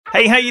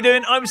Hey, how you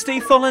doing? I'm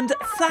Steve Folland.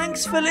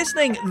 Thanks for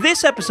listening.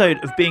 This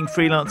episode of Being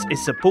Freelance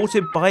is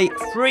supported by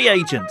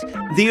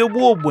FreeAgent, the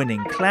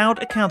award-winning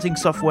cloud accounting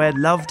software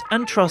loved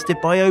and trusted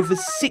by over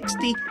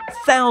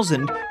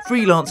 60,000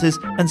 freelancers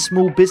and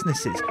small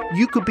businesses.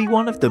 You could be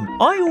one of them.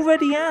 I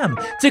already am.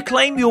 To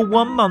claim your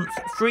 1-month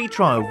free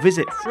trial,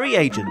 visit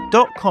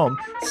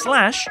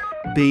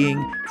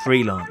freeagent.com/being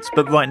freelance.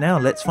 But right now,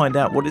 let's find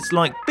out what it's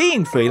like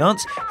being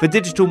freelance for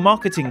digital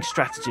marketing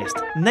strategist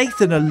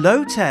Nathan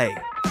Alote.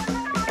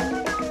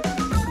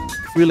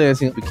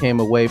 Freelancing became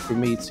a way for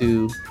me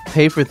to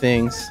pay for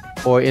things,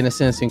 or in a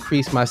sense,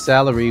 increase my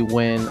salary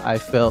when I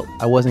felt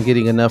I wasn't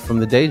getting enough from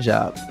the day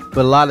job.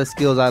 But a lot of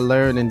skills I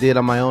learned and did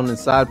on my own and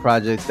side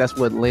projects, that's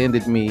what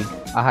landed me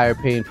a higher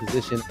paying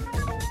position.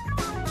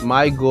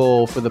 My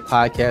goal for the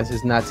podcast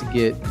is not to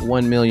get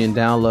 1 million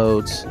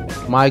downloads.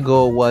 My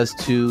goal was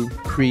to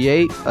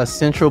create a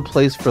central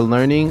place for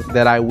learning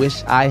that I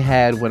wish I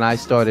had when I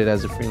started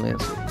as a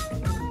freelancer.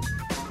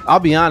 I'll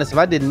be honest, if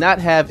I did not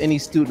have any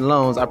student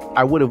loans,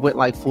 I would have went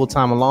like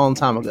full-time a long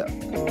time ago.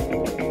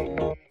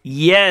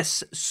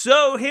 Yes,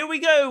 so here we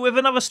go with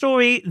another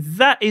story.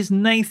 That is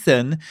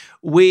Nathan.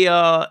 We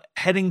are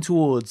heading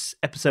towards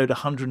episode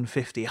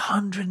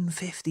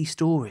 150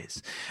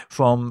 stories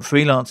from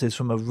freelancers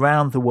from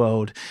around the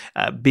world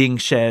being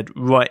shared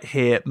right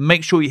here.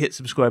 Make sure you hit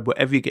subscribe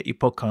wherever you get your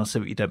podcasts so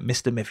that you don't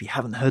miss them. If you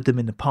haven't heard them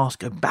in the past,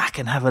 go back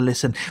and have a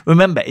listen.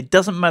 Remember, it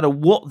doesn't matter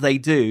what they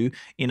do,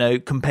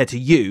 compared to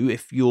you.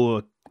 If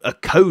you're a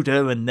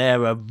coder and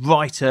they're a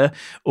writer,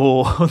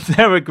 or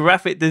they're a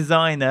graphic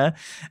designer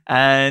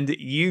and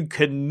you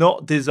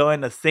cannot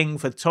design a thing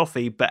for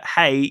toffee, but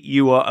hey,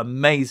 you are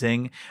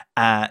amazing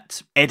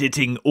at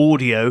editing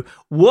audio,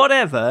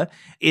 whatever.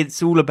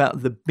 It's all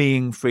about the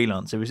being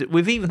freelancer.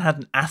 We've even had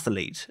an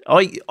athlete.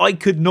 I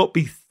could not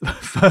be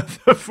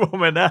further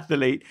from an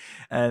athlete,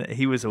 and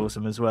he was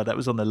awesome as well. That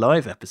was on the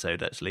live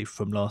episode actually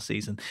from last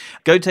season.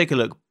 Go take a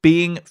look,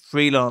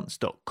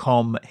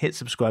 beingfreelance.com, hit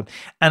subscribe,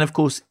 and of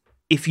course,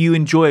 if you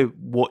enjoy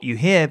what you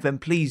hear, then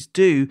please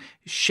do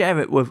share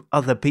it with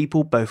other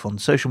people, both on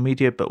social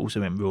media, but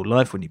also in real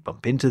life when you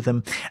bump into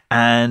them.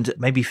 And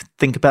maybe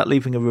think about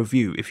leaving a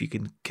review if you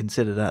can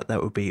consider that.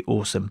 That would be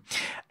awesome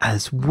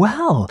as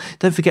well.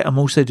 Don't forget, I'm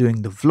also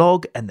doing the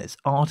vlog and there's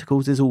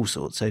articles, there's all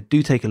sorts. So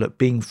do take a look,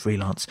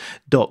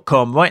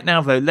 beingfreelance.com. Right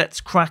now, though,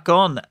 let's crack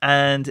on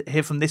and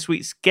hear from this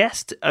week's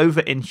guest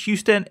over in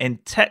Houston, in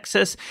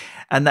Texas.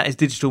 And that is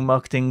digital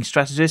marketing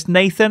strategist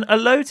Nathan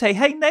Alote.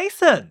 Hey,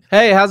 Nathan.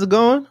 Hey, how's it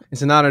going?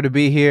 It's an honor to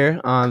be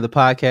here on the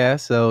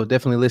podcast. So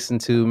definitely listen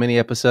to many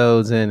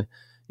episodes, and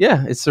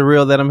yeah, it's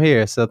surreal that I'm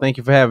here. So thank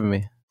you for having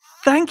me.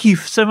 Thank you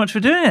so much for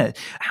doing it.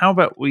 How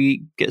about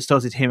we get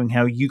started hearing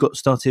how you got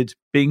started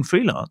being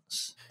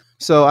freelance?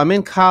 So I'm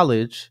in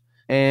college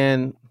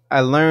and I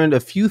learned a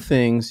few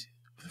things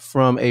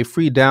from a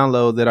free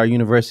download that our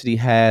university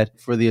had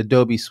for the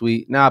Adobe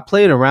suite. Now I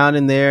played around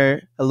in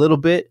there a little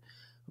bit,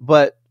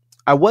 but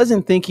I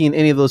wasn't thinking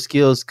any of those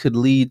skills could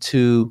lead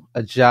to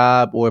a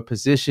job or a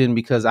position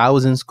because I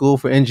was in school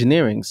for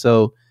engineering.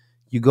 So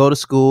you go to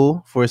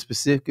school for a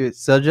specific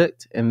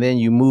subject and then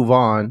you move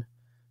on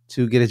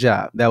to get a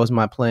job. That was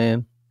my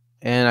plan.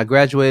 And I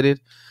graduated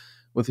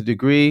with a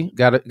degree,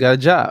 got a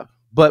job.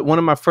 But one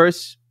of my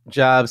first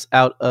jobs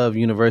out of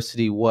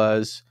university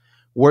was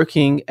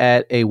working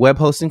at a web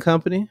hosting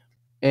company.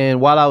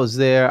 And while I was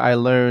there, I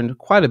learned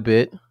quite a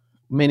bit.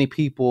 Many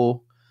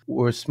people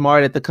were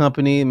smart at the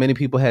company. Many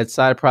people had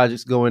side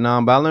projects going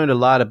on, but I learned a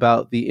lot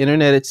about the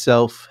internet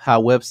itself,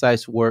 how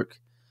websites work,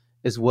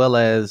 as well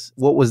as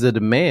what was the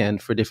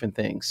demand for different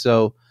things.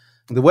 So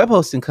the web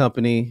hosting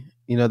company,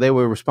 they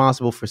were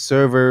responsible for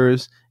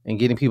servers and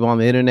getting people on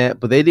the internet,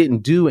 but they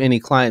didn't do any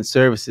client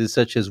services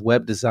such as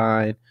web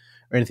design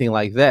or anything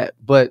like that.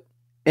 But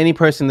any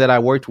person that I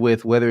worked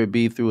with, whether it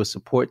be through a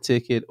support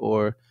ticket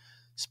or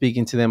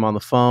speaking to them on the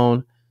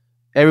phone,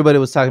 everybody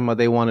was talking about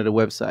they wanted a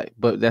website,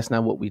 but that's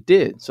not what we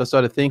did. So I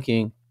started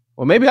thinking,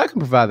 well, maybe I can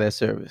provide that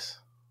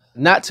service.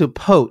 Not to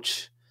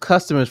poach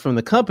customers from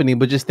the company,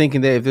 but just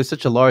thinking that if there's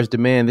such a large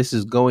demand, this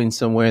is going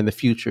somewhere in the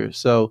future.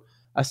 So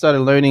I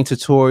started learning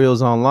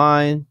tutorials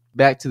online,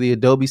 back to the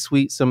Adobe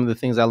suite. Some of the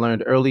things I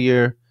learned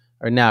earlier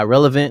are now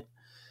relevant.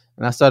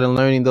 And I started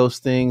learning those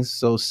things.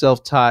 So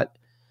self-taught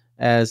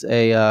as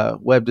a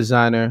web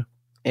designer.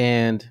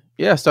 And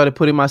yeah, I started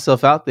putting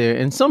myself out there.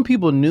 And some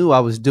people knew I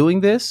was doing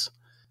this.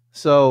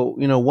 So,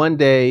 one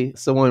day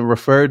someone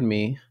referred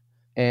me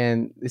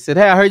and they said,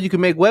 hey, I heard you can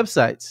make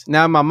websites.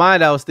 Now, in my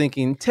mind, I was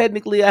thinking,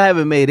 technically, I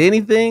haven't made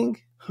anything.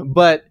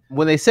 But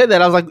when they said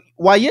that, I was like,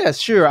 why, yes,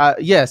 sure. I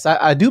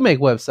do make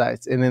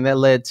websites. And then that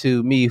led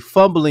to me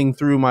fumbling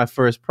through my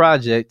first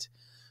project.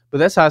 But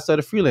that's how I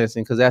started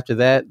freelancing, because after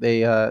that,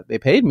 they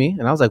paid me.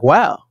 And I was like,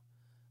 wow,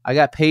 I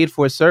got paid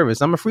for a service.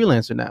 I'm a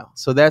freelancer now.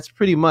 So that's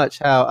pretty much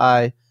how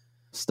I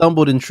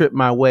stumbled and tripped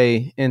my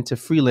way into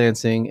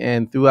freelancing.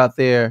 And throughout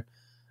there,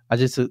 I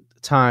just took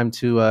time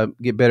to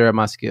get better at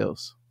my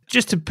skills.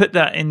 Just to put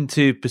that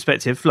into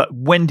perspective,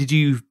 when did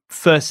you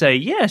first say,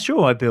 yeah,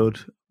 sure, I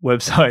build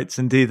websites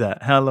and do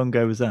that? How long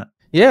ago was that?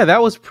 Yeah,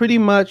 that was pretty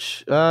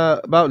much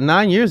about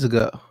 9 years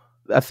ago.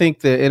 I think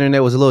the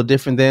internet was a little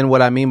different then.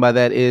 What I mean by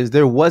that is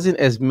there wasn't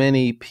as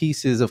many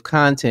pieces of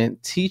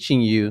content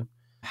teaching you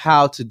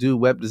how to do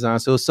web design.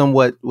 So it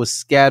somewhat was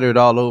scattered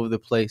all over the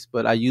place,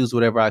 but I used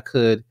whatever I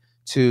could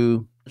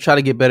to try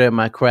to get better at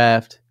my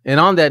craft. And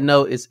on that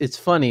note, it's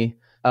funny.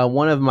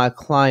 One of my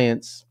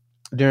clients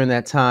during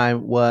that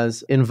time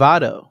was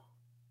Envato.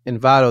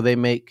 Envato, they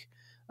make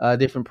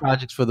different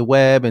projects for the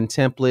web and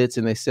templates,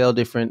 and they sell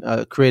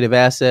different creative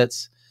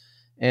assets.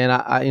 And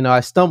I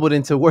stumbled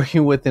into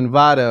working with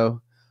Envato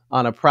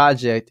on a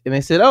project, and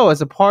they said, "Oh,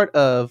 as a part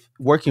of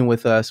working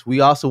with us, we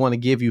also want to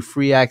give you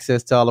free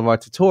access to all of our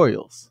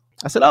tutorials."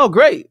 I said, "Oh,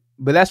 great!"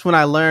 But that's when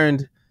I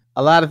learned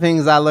a lot of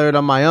things I learned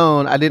on my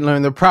own. I didn't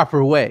learn the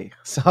proper way,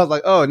 so I was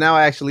like, "Oh, now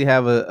I actually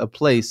have a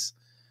place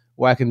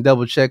where I can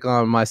double check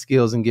on my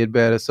skills and get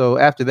better." So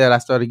after that, I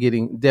started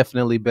getting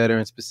definitely better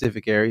in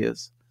specific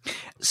areas.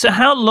 So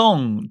how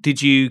long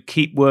did you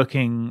keep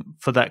working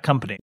for that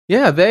company?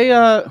 Yeah,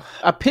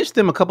 I pitched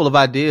them a couple of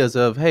ideas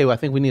of, hey, I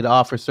think we need to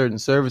offer certain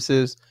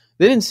services.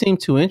 They didn't seem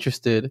too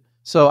interested.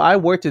 So I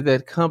worked at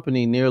that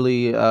company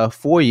nearly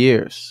 4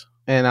 years,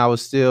 and I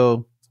was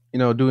still,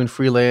 doing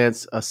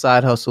freelance, a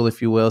side hustle,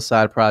 if you will,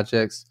 side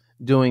projects,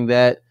 doing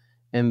that.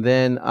 And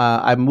then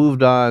I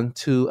moved on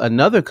to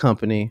another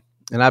company,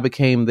 and I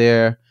became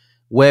their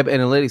web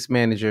analytics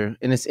manager.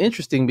 And it's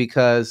interesting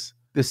because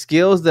the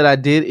skills that I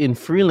did in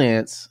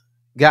freelance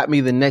got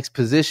me the next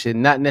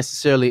position, not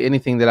necessarily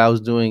anything that I was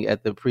doing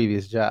at the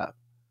previous job.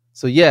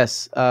 So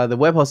yes, the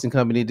web hosting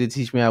company did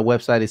teach me how a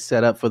website is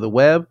set up for the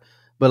web,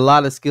 but a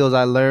lot of skills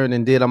I learned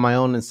and did on my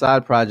own and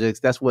side projects,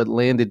 that's what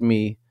landed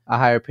me a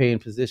higher paying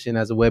position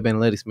as a web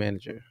analytics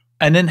manager.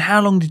 And then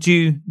how long did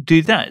you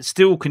do that?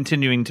 Still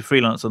continuing to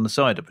freelance on the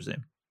side, I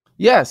presume?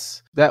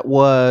 Yes, that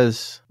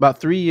was about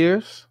 3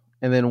 years.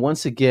 And then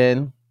once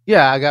again,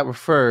 I got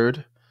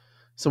referred.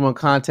 Someone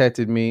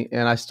contacted me,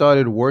 and I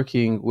started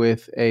working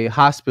with a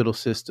hospital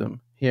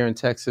system here in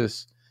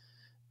Texas.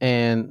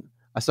 And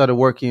I started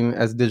working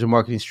as a digital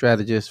marketing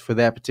strategist for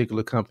that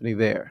particular company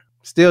there.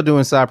 Still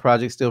doing side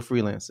projects, still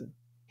freelancing.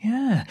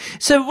 Yeah.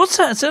 So what's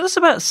that? So that's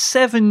about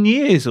 7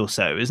 years or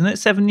so, isn't it?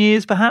 7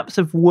 years perhaps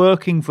of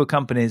working for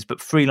companies, but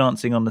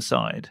freelancing on the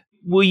side.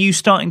 Were you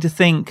starting to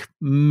think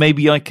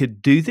maybe I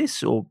could do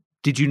this, or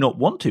did you not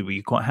want to? Were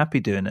you quite happy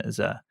doing it as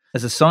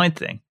a side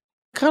thing?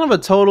 Kind of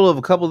a total of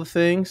a couple of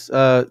things,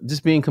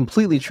 just being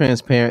completely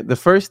transparent. The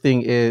first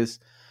thing is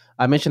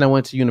I mentioned I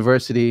went to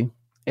university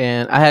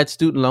and I had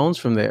student loans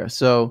from there.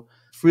 So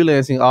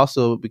freelancing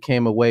also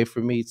became a way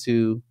for me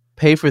to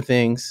pay for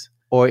things,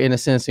 or in a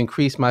sense,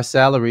 increase my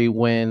salary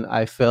when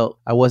I felt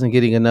I wasn't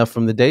getting enough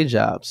from the day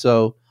job.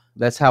 So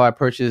that's how I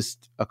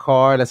purchased a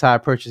car. That's how I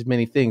purchased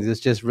many things.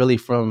 It's just really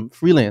from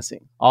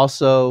freelancing.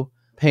 Also,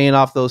 paying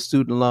off those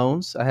student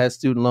loans. I had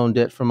student loan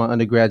debt from my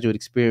undergraduate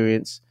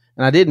experience.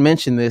 And I didn't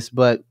mention this,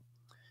 but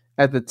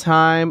at the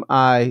time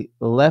I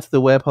left the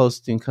web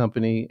hosting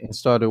company and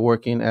started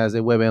working as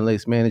a web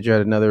analytics manager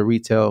at another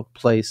retail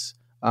place,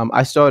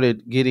 I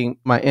started getting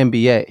my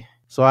MBA.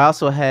 So I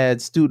also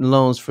had student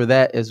loans for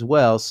that as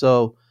well.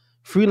 So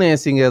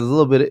freelancing, as a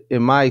little bit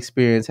in my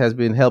experience, has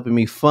been helping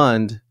me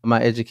fund my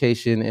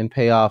education and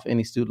pay off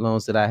any student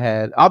loans that I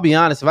had. I'll be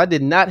honest, if I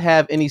did not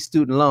have any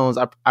student loans,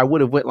 I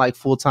would have went like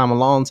full time a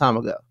long time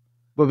ago.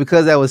 But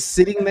because I was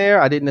sitting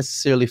there, I didn't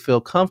necessarily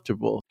feel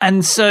comfortable.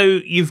 And so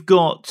you've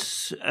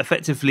got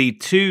effectively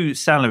 2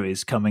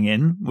 salaries coming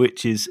in,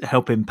 which is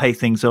helping pay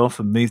things off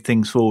and move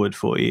things forward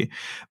for you.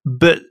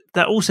 But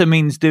that also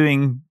means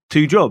doing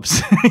 2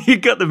 jobs.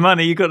 You've got the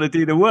money, you've got to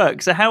do the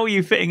work. So how are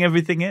you fitting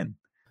everything in?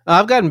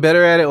 I've gotten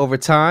better at it over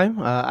time.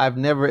 I've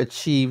never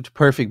achieved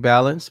perfect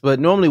balance,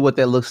 but normally what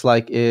that looks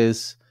like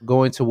is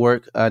going to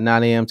work 9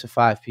 a.m. to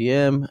 5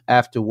 p.m.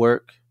 after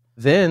work.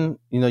 Then,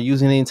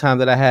 using any time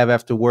that I have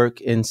after work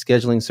and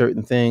scheduling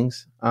certain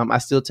things. I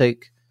still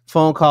take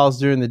phone calls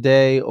during the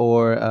day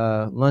or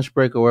lunch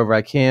break or wherever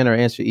I can, or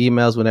answer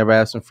emails whenever I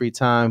have some free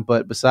time.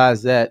 But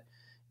besides that,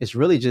 it's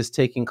really just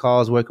taking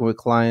calls, working with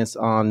clients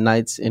on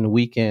nights and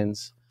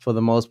weekends for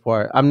the most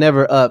part. I'm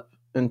never up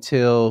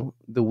until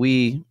the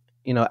wee,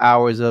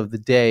 hours of the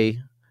day,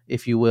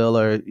 if you will,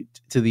 or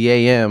to the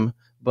AM.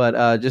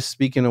 But just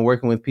speaking and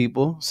working with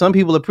people, some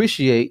people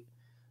appreciate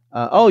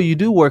oh, you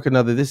do work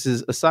this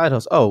is a side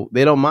hustle. Oh,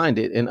 they don't mind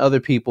it. And other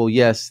people,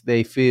 yes,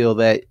 they feel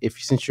that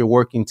since you're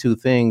working 2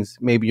 things,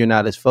 maybe you're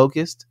not as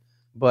focused,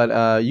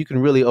 but you can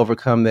really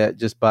overcome that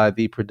just by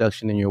the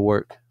production in your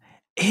work.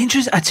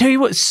 Interesting. I tell you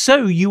what,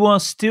 so you are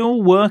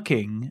still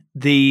working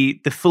the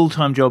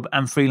full-time job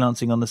and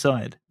freelancing on the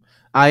side?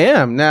 I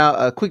am. Now,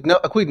 a quick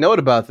note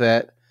about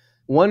that.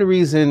 One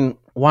reason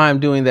why I'm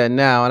doing that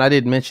now, and I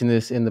didn't mention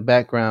this in the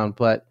background,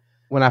 but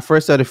when I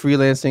first started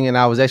freelancing and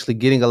I was actually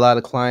getting a lot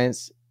of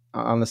clients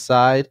on the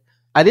side,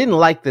 I didn't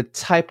like the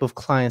type of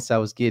clients I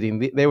was getting.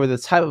 They were the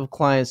type of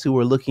clients who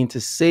were looking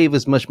to save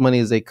as much money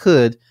as they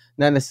could,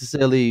 not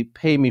necessarily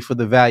pay me for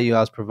the value I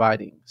was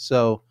providing.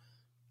 So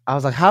I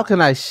was like, how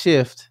can I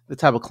shift the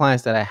type of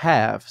clients that I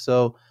have?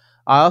 So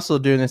I also,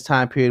 during this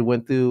time period,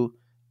 went through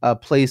a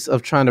place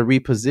of trying to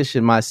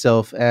reposition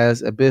myself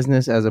as a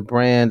business, as a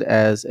brand,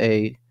 as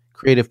a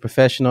creative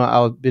professional.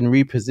 I've been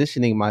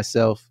repositioning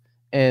myself,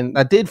 and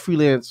I did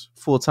freelance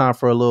full time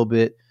for a little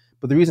bit.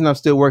 But the reason I'm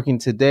still working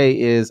today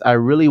is I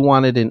really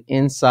wanted an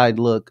inside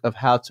look of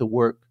how to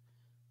work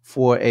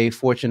for a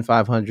Fortune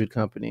 500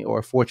 company or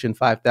a Fortune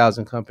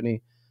 5,000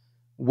 company.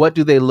 What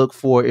do they look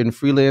for in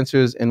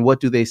freelancers, and what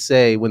do they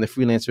say when the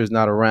freelancer is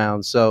not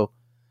around? So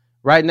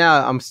right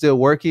now I'm still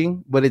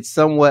working, but it's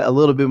somewhat a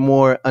little bit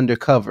more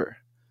undercover.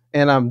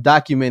 And I'm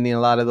documenting a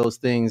lot of those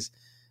things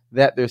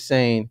that they're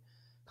saying,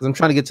 because I'm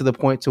trying to get to the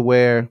point to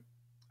where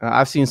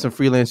I've seen some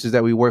freelancers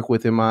that we work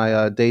with in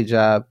my day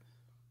job.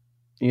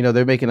 You know,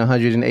 they're making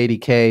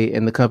 180K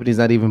and the company's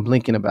not even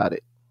blinking about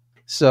it.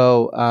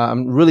 So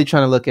I'm really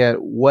trying to look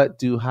at what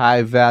do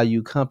high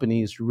value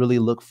companies really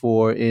look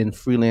for in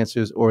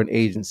freelancers or an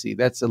agency.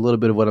 That's a little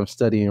bit of what I'm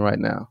studying right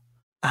now.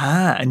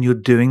 And you're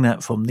doing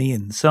that from the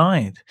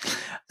inside.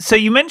 So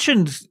you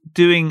mentioned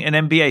doing an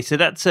MBA. So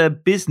that's a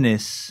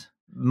business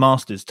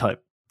master's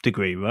type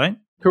degree, right?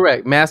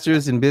 Correct.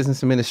 Master's in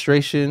business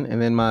administration.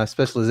 And then my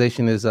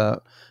specialization is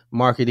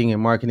marketing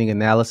and marketing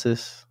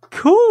analysis.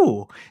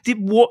 Cool. Did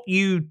what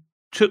you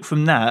took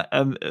from that,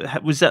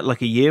 was that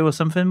like a year or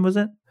something, was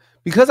it?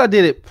 Because I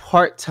did it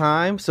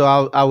part-time,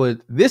 so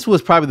this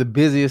was probably the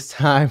busiest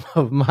time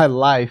of my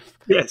life.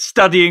 Yeah,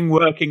 studying,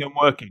 working, and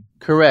working.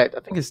 Correct. I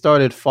think it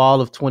started fall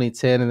of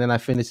 2010, and then I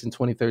finished in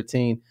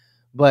 2013.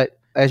 But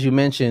as you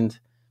mentioned,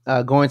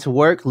 going to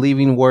work,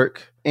 leaving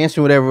work,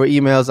 answering whatever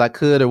emails I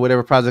could or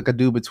whatever project I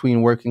do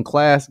between work and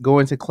class,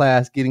 going to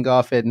class, getting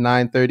off at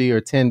 9:30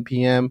 or 10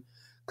 p.m.,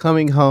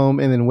 coming home,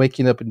 and then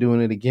waking up and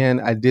doing it again.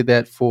 I did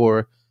that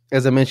for,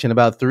 as I mentioned,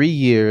 about 3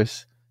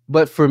 years.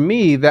 But for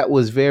me, that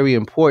was very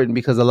important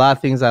because a lot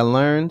of things I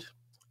learned,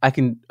 I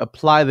can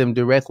apply them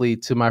directly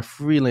to my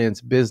freelance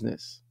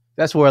business.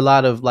 That's where a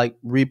lot of like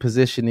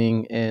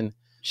repositioning and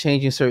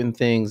changing certain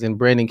things and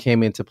branding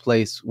came into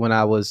place when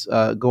I was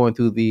going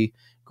through the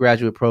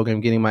graduate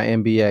program, getting my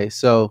MBA.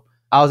 So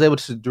I was able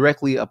to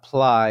directly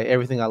apply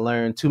everything I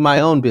learned to my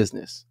own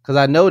business, because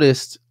I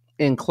noticed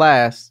in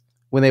class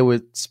when they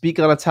would speak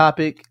on a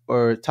topic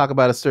or talk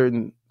about a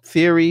certain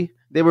theory,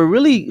 they were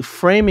really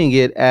framing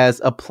it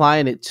as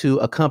applying it to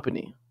a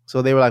company.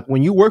 So they were like,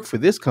 when you work for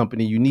this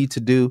company, you need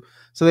to do.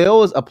 So they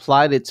always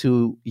applied it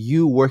to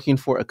you working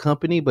for a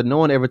company, but no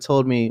one ever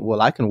told me, well,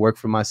 I can work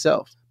for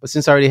myself. But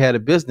since I already had a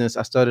business,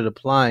 I started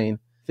applying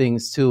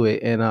things to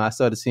it, and I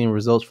started seeing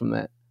results from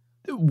that.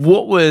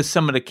 What were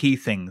some of the key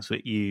things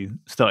that you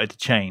started to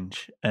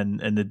change and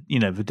the,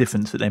 the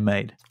difference that they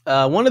made?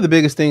 One of the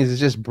biggest things is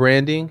just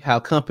branding, how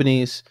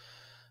companies,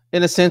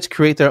 in a sense,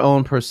 create their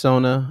own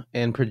persona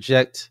and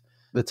project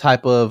the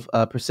type of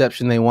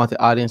perception they want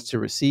the audience to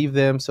receive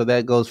them. So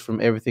that goes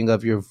from everything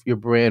of your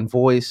brand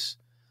voice,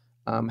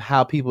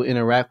 how people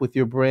interact with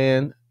your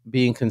brand,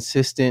 being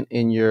consistent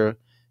in your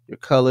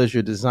colors,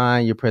 your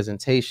design, your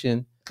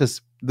presentation.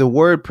 Because the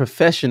word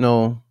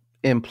professional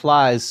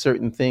implies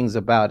certain things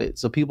about it.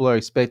 So people are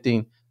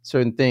expecting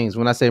certain things.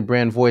 When I say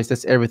brand voice,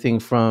 that's everything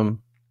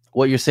from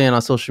what you're saying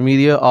on social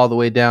media all the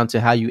way down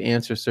to how you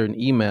answer certain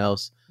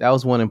emails. That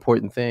was one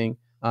important thing.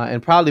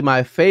 And probably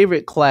my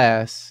favorite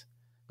class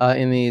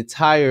in the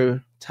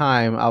entire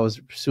time I was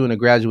pursuing a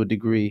graduate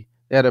degree,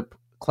 they had a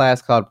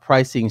class called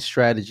Pricing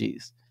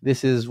Strategies.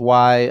 This is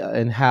why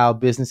and how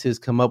businesses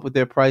come up with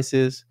their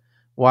prices,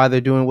 why they're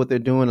doing what they're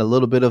doing, a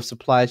little bit of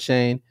supply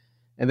chain.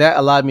 And that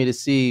allowed me to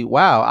see,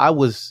 wow, I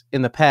was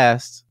in the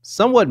past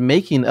somewhat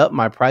making up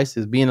my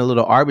prices, being a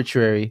little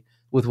arbitrary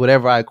with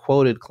whatever I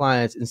quoted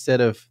clients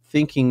instead of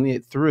thinking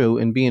it through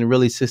and being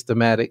really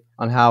systematic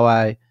on how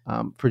I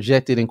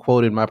projected and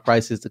quoted my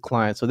prices to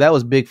clients. So that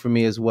was big for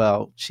me as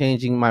well,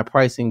 changing my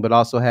pricing, but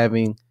also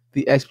having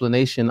the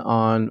explanation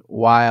on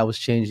why I was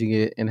changing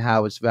it and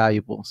how it's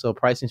valuable. So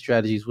Pricing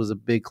Strategies was a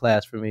big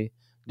class for me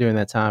during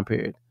that time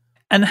period.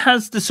 And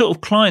has the sort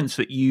of clients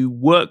that you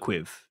work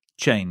with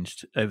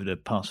changed over the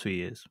past few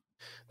years?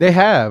 They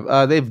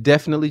have. They've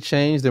definitely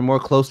changed. They're more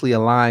closely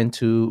aligned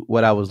to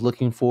what I was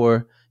looking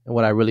for and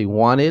what I really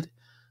wanted.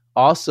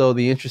 Also,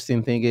 the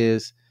interesting thing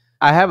is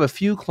I have a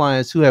few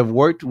clients who have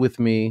worked with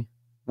me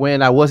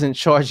when I wasn't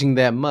charging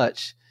that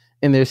much,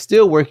 and they're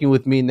still working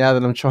with me now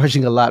that I'm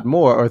charging a lot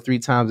more, or 3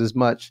 times as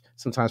much,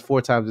 sometimes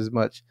 4 times as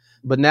much.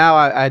 But now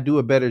I do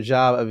a better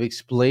job of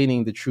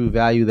explaining the true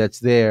value that's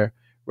there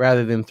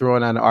rather than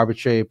throwing out an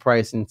arbitrary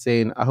price and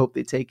saying, I hope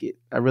they take it.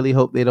 I really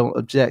hope they don't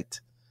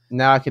object.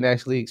 Now I can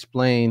actually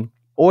explain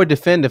or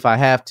defend if I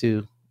have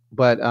to,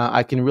 but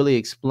I can really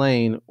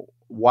explain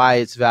why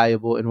it's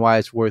valuable and why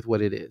it's worth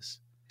what it is.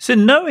 So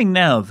knowing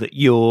now that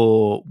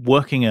you're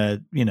working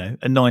a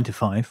 9 to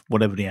 5,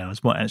 whatever the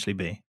hours might actually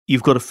be,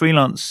 you've got a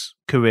freelance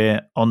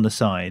career on the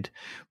side,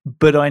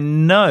 but I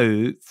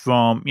know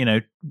from,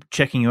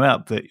 checking you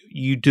out that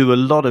you do a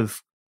lot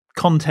of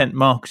content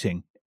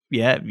marketing.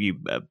 Yeah, you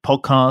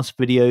podcasts,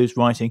 videos,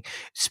 writing,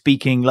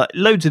 speaking, like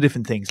loads of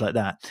different things like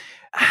that.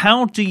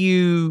 How do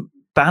you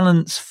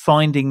balance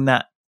finding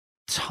that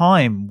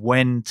time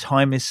when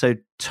time is so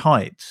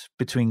tight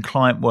between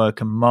client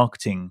work and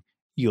marketing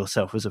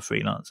yourself as a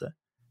freelancer?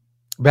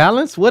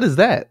 Balance? What is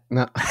that?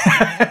 No,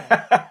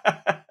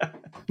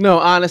 no,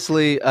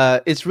 honestly,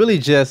 it's really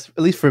just, at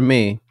least for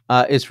me,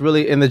 it's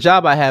really, and the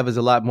job I have is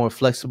a lot more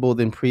flexible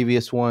than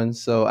previous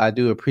ones. So I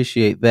do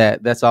appreciate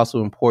that. That's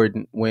also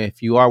important when,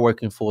 if you are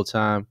working full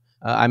time.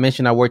 I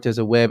mentioned I worked as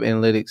a web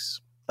analytics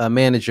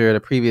manager at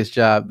a previous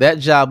job. That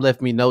job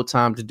left me no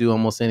time to do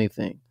almost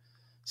anything.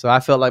 So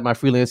I felt like my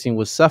freelancing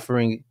was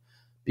suffering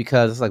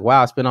because it's like,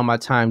 wow, I spent all my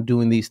time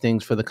doing these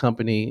things for the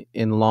company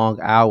in long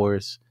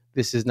hours.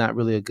 This is not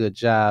really a good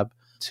job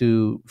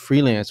to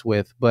freelance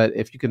with. But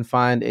if you can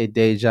find a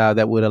day job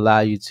that would allow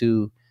you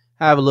to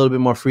have a little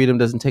bit more freedom,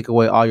 doesn't take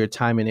away all your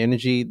time and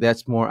energy,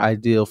 that's more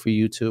ideal for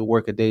you to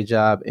work a day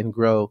job and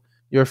grow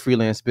your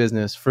freelance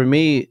business. For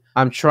me,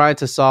 I'm trying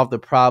to solve the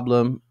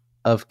problem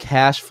of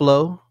cash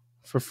flow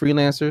for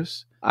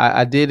freelancers.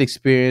 I did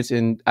experience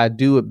and I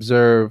do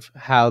observe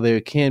how there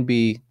can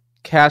be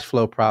cash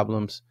flow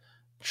problems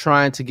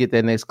trying to get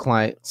that next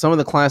client. Some of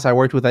the clients I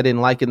worked with I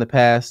didn't like in the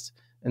past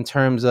in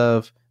terms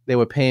of they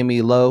were paying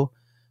me low,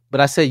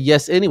 but I said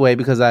yes anyway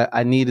because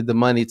I needed the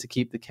money to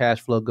keep the cash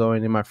flow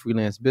going in my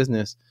freelance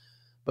business.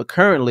 But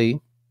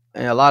currently,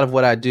 and a lot of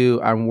what I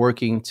do, I'm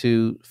working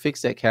to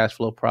fix that cash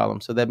flow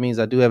problem. So that means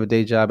I do have a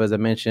day job, as I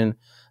mentioned.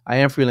 I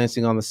am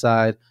freelancing on the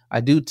side. I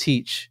do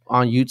teach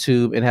on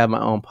YouTube and have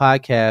my own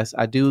podcast.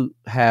 I do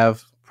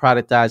have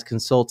productized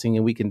consulting,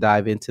 and we can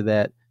dive into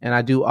that. And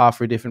I do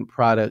offer different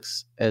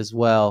products as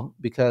well,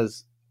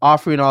 because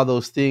offering all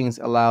those things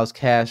allows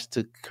cash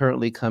to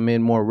currently come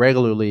in more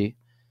regularly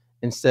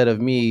instead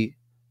of me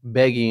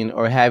begging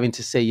or having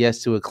to say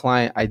yes to a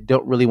client I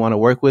don't really want to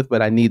work with,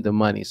 but I need the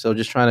money. So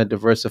just trying to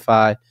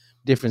diversify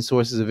different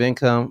sources of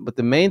income. But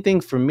the main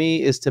thing for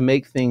me is to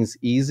make things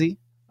easy.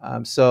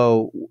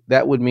 So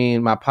that would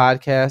mean my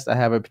podcast. I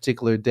have a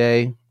particular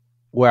day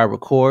where I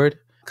record,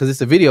 because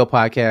it's a video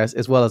podcast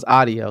as well as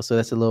audio. So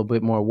that's a little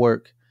bit more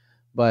work.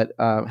 But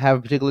have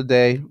a particular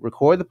day,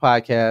 record the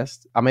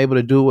podcast. I'm able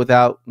to do it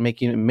without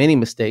making many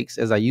mistakes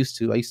as I used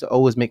to. I used to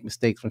always make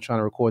mistakes when trying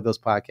to record those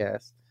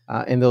podcasts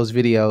and those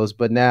videos.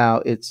 But now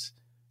it's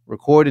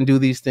record and do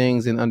these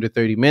things in under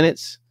 30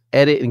 minutes,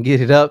 edit and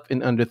get it up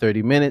in under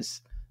 30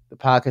 minutes. The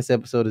podcast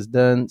episode is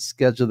done.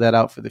 Schedule that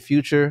out for the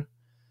future.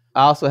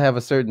 I also have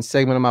a certain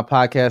segment of my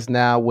podcast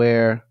now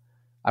where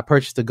I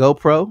purchased a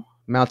GoPro,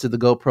 mounted the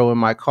GoPro in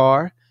my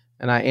car,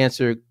 and I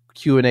answer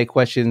Q&A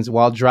questions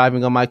while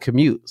driving on my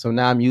commute. So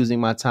now I'm using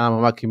my time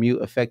on my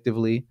commute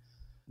effectively.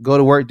 Go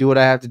to work, do what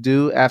I have to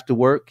do. After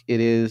work,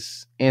 it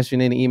is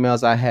answering any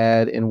emails I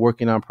had and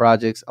working on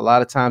projects. A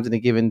lot of times in a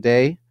given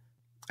day,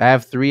 I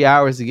have 3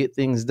 hours to get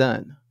things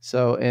done.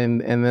 So,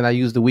 and then I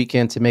use the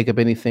weekend to make up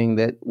anything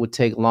that would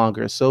take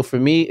longer. So for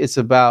me, it's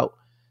about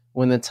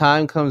when the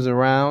time comes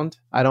around,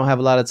 I don't have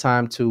a lot of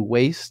time to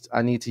waste.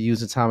 I need to use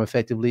the time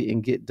effectively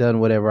and get done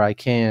whatever I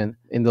can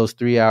in those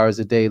 3 hours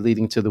a day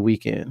leading to the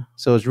weekend.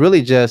 So it's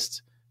really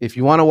just, if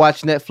you want to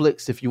watch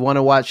Netflix, if you want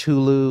to watch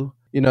Hulu,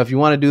 if you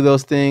want to do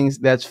those things,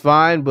 that's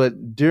fine.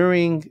 But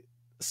during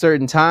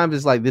certain times,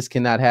 it's like, this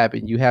cannot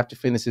happen. You have to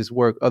finish this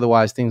work.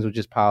 Otherwise, things will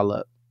just pile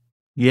up.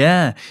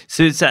 Yeah.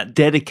 So it's that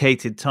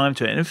dedicated time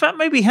to it. And in fact,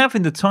 maybe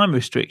having the time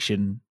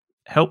restriction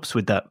helps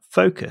with that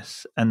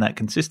focus and that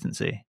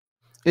consistency.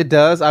 It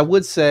does. I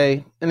would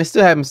say, and it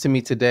still happens to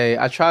me today,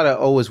 I try to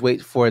always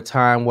wait for a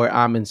time where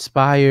I'm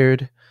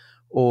inspired,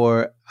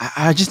 or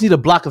I just need a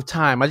block of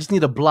time. I just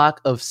need a block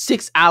of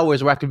 6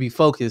 hours where I can be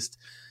focused.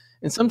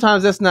 And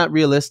sometimes that's not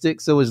realistic.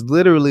 So it's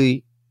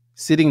literally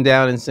sitting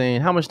down and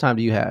saying, how much time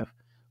do you have?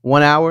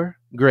 1 hour?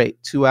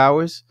 Great. 2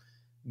 hours?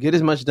 Get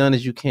as much done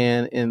as you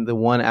can in the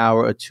 1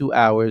 hour or 2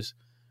 hours,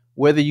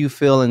 whether you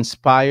feel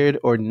inspired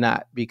or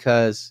not.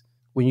 Because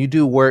when you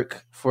do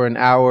work for an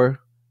hour,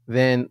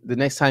 then the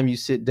next time you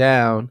sit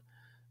down,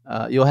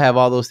 you'll have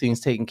all those things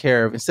taken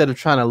care of. Instead of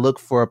trying to look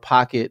for a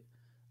pocket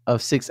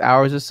of 6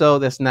 hours or so,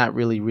 that's not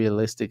really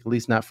realistic, at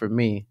least not for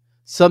me.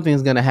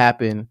 Something's going to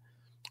happen,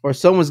 or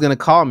someone's going to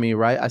call me,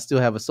 right? I still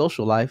have a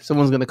social life.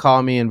 Someone's going to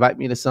call me, invite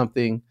me to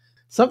something.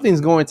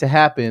 Something's going to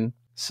happen.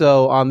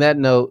 So on that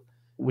note,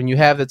 when you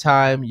have the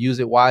time, use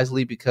it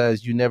wisely,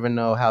 because you never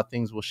know how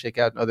things will shake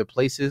out in other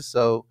places.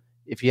 So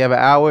if you have an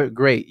hour,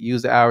 great.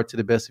 Use the hour to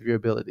the best of your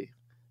ability.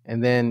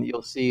 And then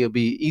you'll see it'll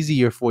be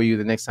easier for you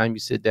the next time you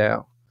sit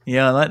down.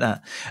 Yeah, I like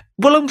that.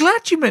 Well, I'm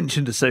glad you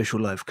mentioned a social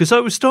life, because I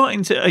was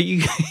starting to,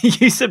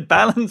 you said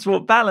balance,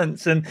 what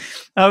balance? And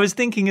I was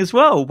thinking as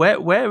well,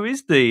 where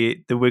is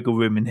the wiggle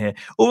room in here?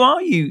 Or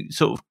are you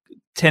sort of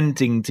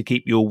tending to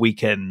keep your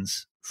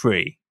weekends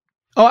free?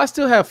 Oh, I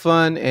still have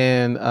fun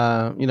and,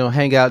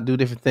 hang out, do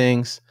different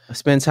things,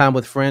 spend time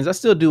with friends. I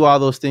still do all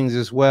those things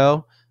as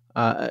well.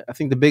 I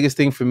think the biggest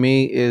thing for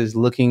me is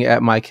looking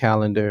at my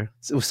calendar.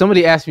 So if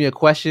somebody asks me a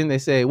question, they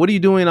say, what are you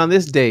doing on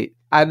this date?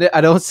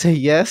 I don't say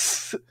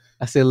yes.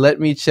 I say, let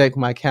me check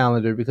my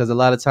calendar, because a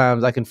lot of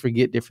times I can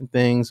forget different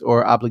things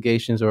or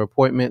obligations or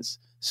appointments.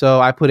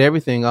 So I put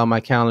everything on my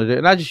calendar,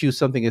 and I just use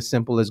something as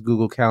simple as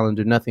Google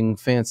Calendar, nothing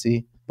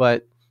fancy.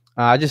 But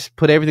I just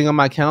put everything on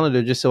my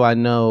calendar just so I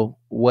know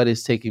what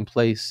is taking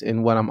place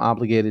and what I'm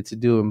obligated to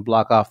do, and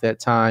block off that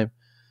time.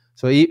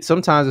 So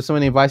sometimes if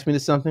somebody invites me to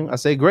something, I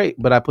say, great,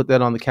 but I put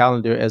that on the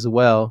calendar as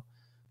well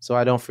so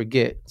I don't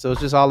forget. So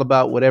it's just all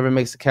about whatever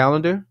makes the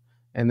calendar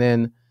and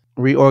then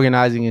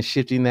reorganizing and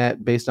shifting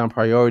that based on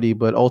priority.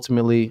 But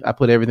ultimately, I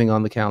put everything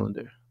on the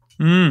calendar.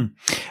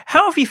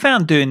 How have you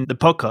found doing the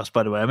podcast,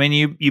 by the way? I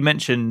mean, you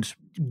mentioned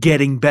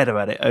getting better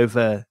at it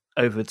over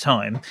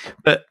time,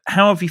 but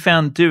how have you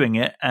found doing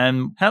it,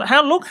 and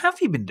how long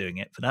have you been doing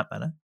it, for that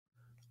matter?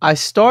 I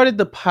started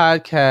the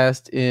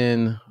podcast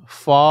in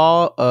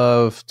fall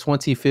of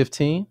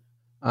 2015.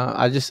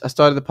 I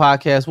started the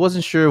podcast,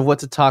 wasn't sure what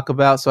to talk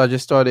about, so I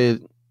just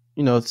started,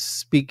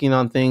 speaking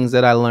on things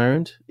that I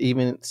learned,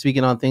 even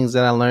speaking on things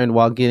that I learned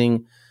while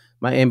getting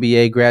my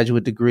MBA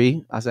graduate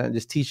degree. I started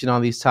just teaching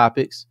on these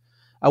topics.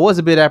 I was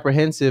a bit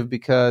apprehensive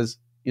because,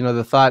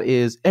 the thought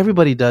is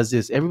everybody does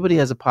this. Everybody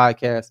has a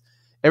podcast.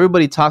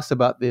 Everybody talks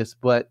about this.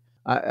 But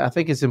I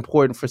think it's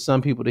important for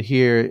some people to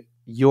hear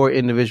your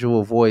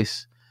individual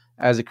voice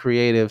as a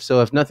creative.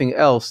 So if nothing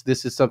else,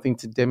 this is something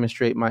to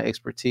demonstrate my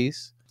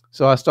expertise.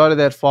 So I started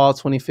that fall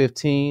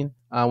 2015.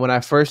 When I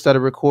first started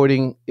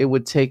recording, it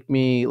would take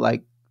me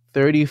like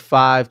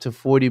 35 to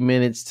 40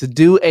 minutes to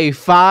do a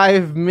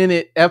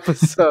 5-minute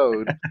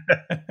episode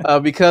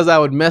because I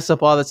would mess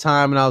up all the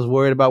time and I was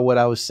worried about what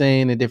I was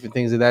saying and different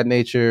things of that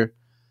nature.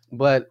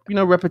 But,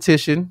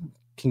 repetition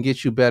can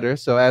get you better.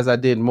 So as I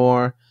did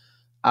more,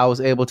 I was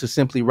able to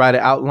simply write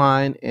an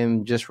outline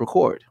and just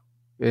record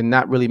and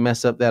not really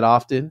mess up that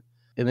often.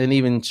 And then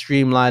even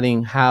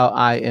streamlining how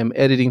I am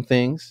editing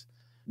things,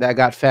 that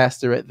got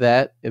faster at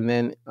that. And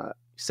then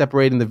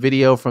separating the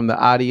video from the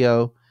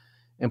audio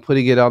and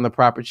putting it on the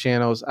proper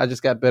channels, I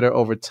just got better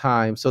over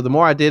time. So the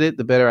more I did it,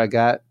 the better I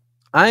got.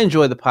 I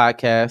enjoy the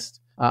podcast.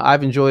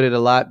 I've enjoyed it a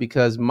lot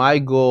because my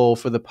goal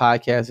for the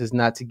podcast is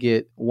not to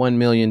get 1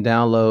 million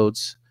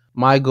downloads.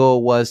 My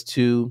goal was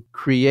to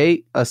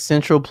create a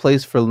central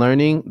place for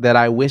learning that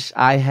I wish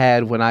I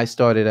had when I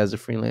started as a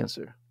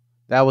freelancer.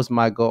 That was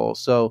my goal.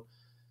 So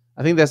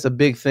I think that's a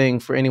big thing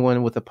for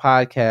anyone with a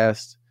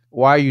podcast.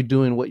 Why are you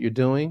doing what you're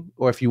doing?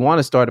 Or if you want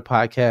to start a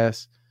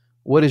podcast,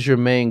 what is your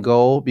main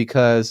goal?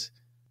 Because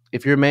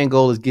if your main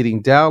goal is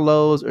getting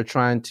downloads or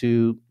trying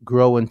to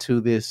grow into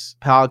this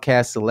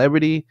podcast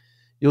celebrity,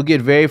 you'll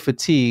get very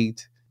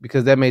fatigued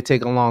because that may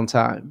take a long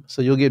time.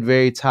 So you'll get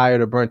very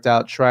tired or burnt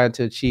out trying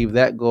to achieve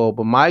that goal.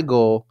 But my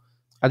goal,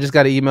 I just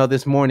got an email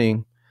this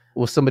morning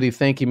with somebody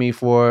thanking me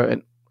for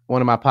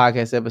one of my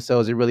podcast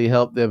episodes. It really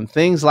helped them.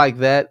 Things like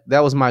that.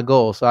 That was my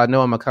goal. So I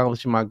know I'm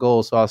accomplishing my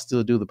goal. So I'll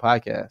still do the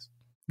podcast.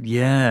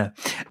 Yeah.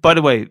 By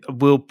the way,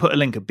 we'll put a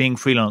link at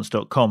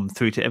beingfreelance.com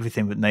through to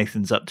everything that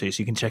Nathan's up to. So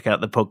you can check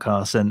out the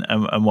podcast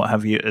and what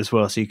have you as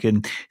well. So you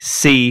can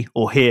see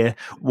or hear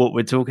what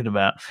we're talking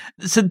about.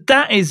 So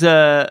that is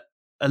a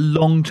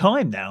long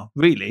time now,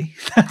 really.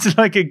 That's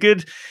like a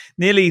good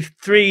nearly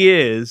 3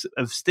 years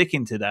of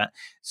sticking to that.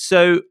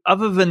 So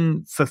other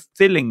than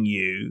fulfilling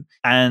you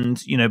and,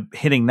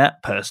 hitting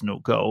that personal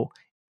goal,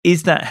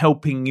 is that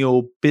helping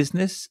your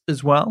business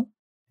as well?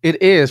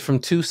 It is from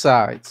two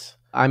sides.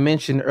 I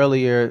mentioned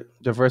earlier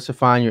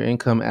diversifying your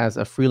income as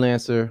a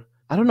freelancer.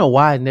 I don't know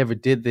why I never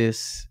did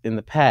this in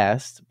the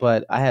past,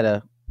 but I had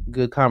a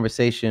good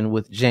conversation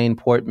with Jane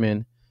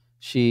Portman.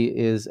 She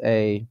is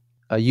a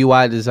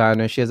UI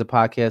designer. She has a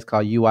podcast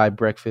called UI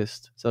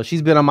Breakfast. So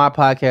she's been on my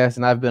podcast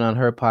and I've been on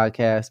her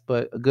podcast,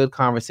 but a good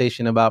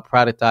conversation about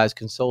productized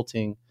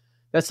consulting.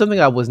 That's something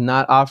I was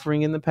not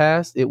offering in the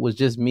past. It was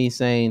just me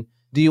saying,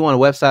 do you want a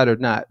website or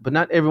not? But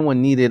not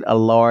everyone needed a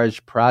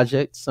large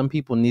project. Some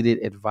people needed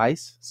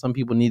advice. Some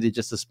people needed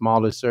just a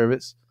smaller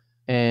service.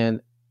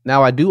 And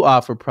now I do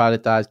offer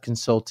productized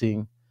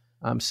consulting.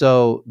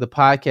 So the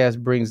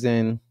podcast brings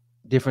in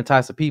different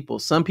types of people.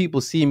 Some people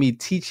see me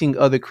teaching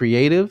other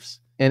creatives,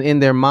 and in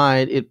their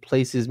mind, it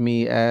places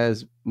me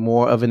as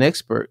more of an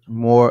expert,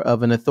 more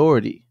of an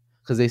authority,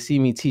 because they see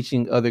me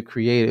teaching other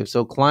creatives.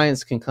 So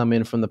clients can come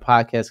in from the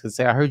podcast and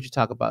say, I heard you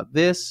talk about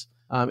this.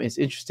 It's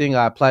interesting.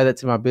 I apply that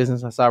to my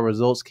business. I saw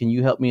results. Can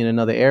you help me in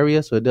another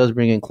area? So it does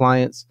bring in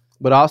clients,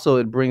 but also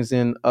it brings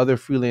in other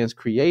freelance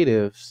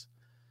creatives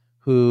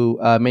who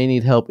may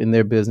need help in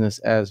their business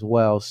as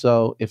well.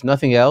 So if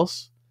nothing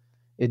else,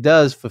 it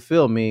does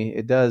fulfill me.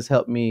 It does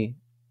help me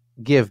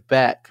give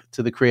back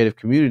to the creative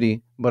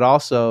community, but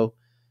also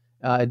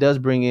it does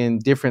bring in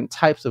different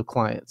types of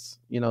clients.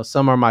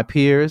 Some are my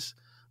peers,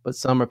 but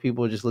some are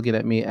people just looking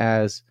at me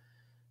as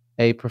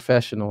a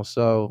professional.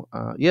 So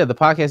the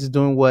podcast is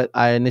doing what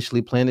I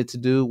initially planned it to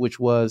do, which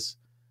was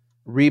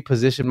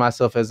reposition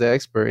myself as an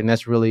expert. And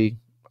that's really,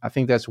 I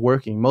think that's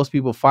working. Most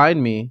people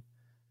find me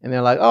and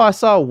they're like, oh, I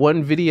saw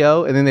one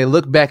video. And then they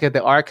look back at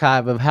the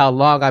archive of how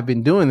long I've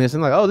been doing this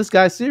and like, oh, this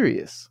guy's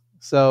serious.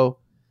 So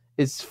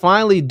it's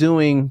finally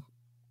doing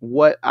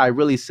what I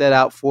really set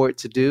out for it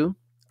to do.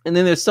 And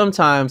then there's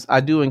sometimes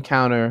I do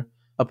encounter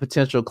a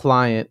potential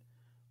client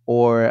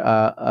or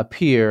a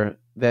peer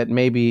that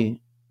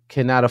maybe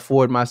cannot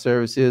afford my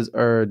services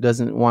or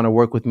doesn't want to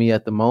work with me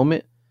at the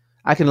moment.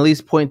 I can at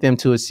least point them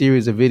to a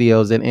series of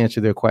videos that answer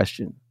their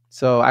question.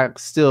 So I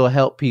still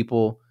help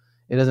people.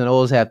 It doesn't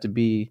always have to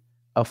be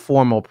a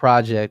formal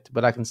project,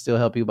 but I can still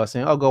help you by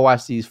saying, oh, go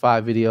watch these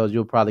 5 videos.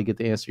 You'll probably get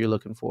the answer you're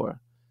looking for.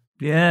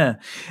 Yeah.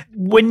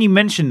 When you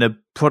mentioned the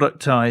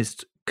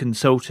productized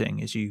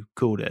consulting, as you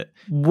called it,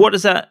 what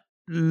does that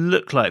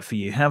look like for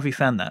you? How have you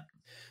found that?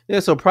 Yeah,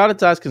 so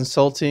productized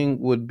consulting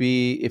would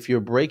be if you're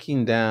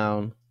breaking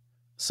down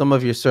some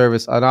of your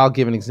service, and I'll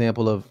give an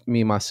example of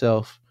me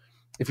myself.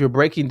 If you're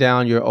breaking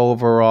down your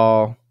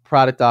overall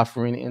product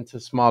offering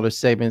into smaller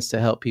segments to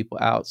help people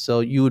out.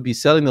 So you would be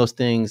selling those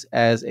things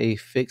as a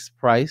fixed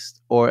price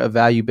or a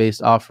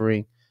value-based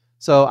offering.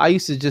 So I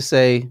used to just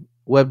say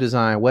web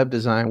design, web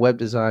design, web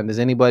design. Does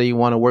anybody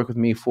want to work with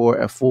me for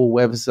a full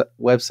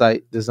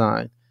website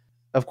design?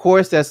 Of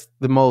course, that's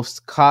the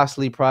most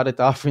costly product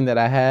offering that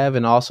I have,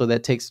 and also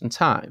that takes some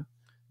time.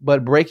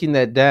 But breaking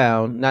that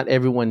down, not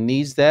everyone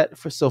needs that.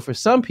 So for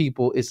some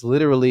people, it's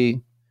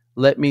literally,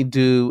 let me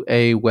do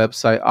a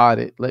website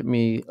audit. Let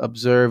me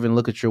observe and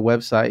look at your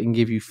website and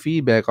give you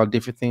feedback on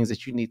different things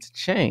that you need to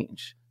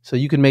change. So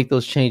you can make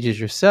those changes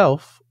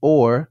yourself,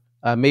 or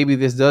maybe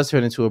this does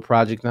turn into a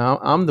project. Now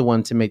I'm the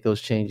one to make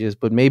those changes,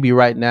 but maybe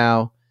right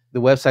now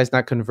the website's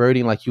not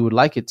converting like you would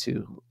like it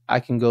to. I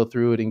can go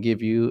through it and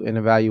give you an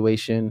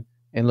evaluation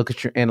and look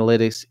at your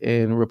analytics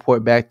and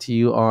report back to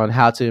you on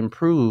how to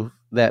improve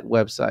that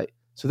website.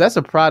 So that's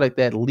a product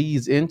that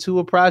leads into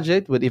a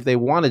project, but if they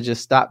want to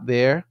just stop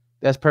there,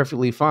 that's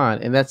perfectly fine.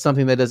 And that's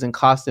something that doesn't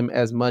cost them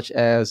as much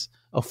as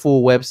a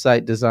full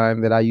website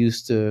design that I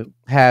used to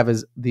have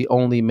as the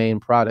only main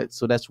product.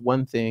 So that's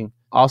one thing.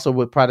 Also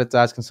with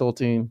productized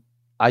consulting,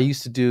 I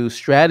used to do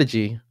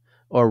strategy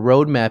or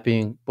road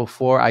mapping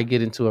before I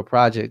get into a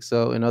project.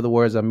 So in other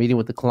words, I'm meeting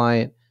with the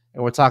client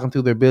and we're talking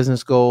through their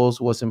business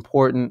goals, what's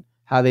important,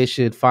 how they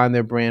should find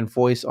their brand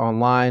voice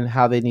online,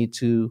 how they need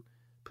to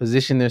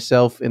position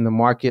themselves in the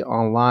market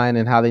online,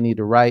 and how they need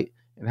to write,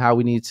 and how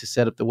we need to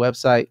set up the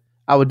website.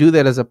 I would do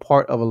that as a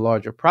part of a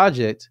larger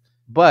project,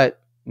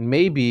 but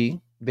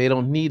maybe they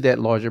don't need that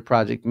larger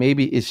project.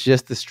 Maybe it's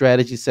just the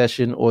strategy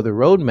session or the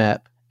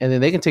roadmap, and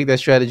then they can take that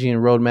strategy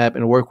and roadmap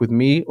and work with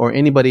me or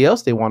anybody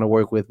else they want to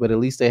work with, but at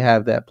least they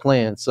have that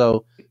plan.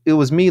 So it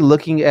was me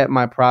looking at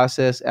my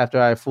process after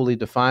I fully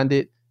defined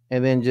it,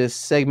 and then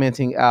just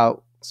segmenting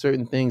out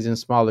certain things in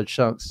smaller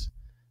chunks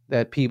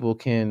that people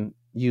can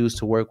use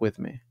to work with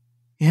me.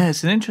 Yeah,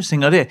 it's an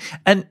interesting idea.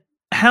 And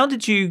how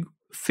did you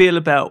feel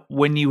about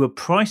when you were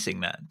pricing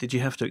that? Did you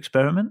have to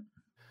experiment?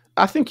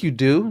 I think you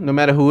do, no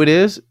matter who it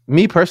is.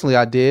 Me personally,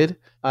 I did.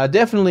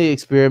 Definitely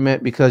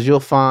experiment, because you'll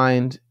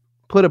find,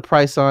 put a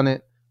price on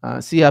it,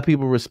 see how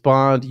people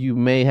respond. You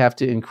may have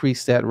to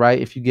increase that, right?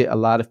 If you get a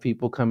lot of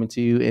people coming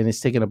to you and it's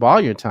taking up all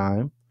your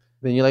time,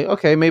 then you're like,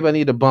 okay, maybe I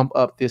need to bump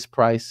up this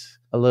price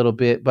a little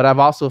bit. But I've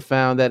also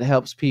found that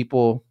helps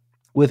people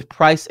with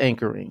price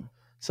anchoring.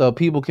 So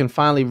people can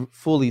finally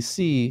fully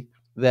see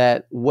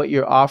that what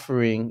you're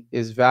offering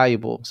is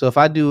valuable. So if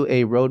I do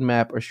a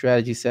roadmap or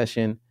strategy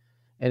session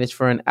and it's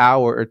for an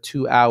hour or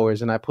 2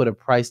 hours and I put a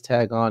price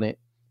tag on it,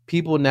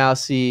 people now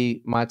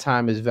see my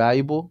time is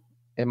valuable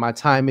and my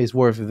time is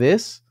worth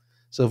this.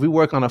 So if we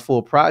work on a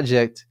full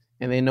project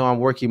and they know I'm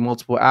working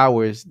multiple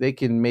hours, they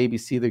can maybe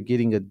see they're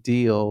getting a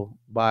deal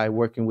by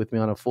working with me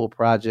on a full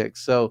project.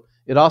 So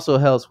it also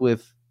helps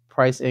with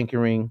price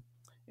anchoring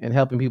and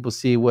helping people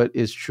see what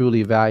is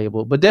truly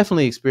valuable. But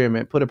definitely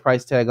experiment, put a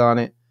price tag on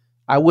it.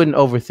 I wouldn't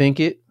overthink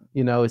it.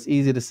 You know, it's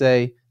easy to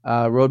say,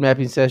 road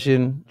mapping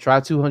session, try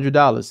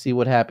 $200, see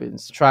what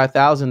happens. Try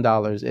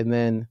 $1,000. And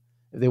then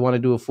if they want to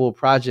do a full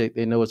project,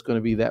 they know it's going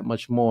to be that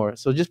much more.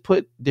 So just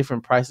put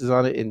different prices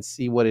on it and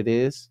see what it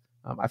is.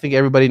 I think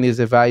everybody needs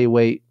to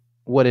evaluate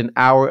what an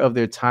hour of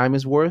their time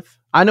is worth.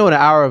 I know an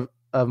hour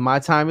of my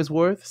time is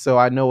worth, so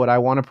I know what I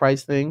want to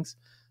price things.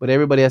 But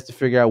everybody has to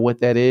figure out what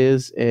that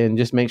is and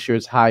just make sure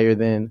it's higher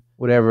than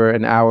whatever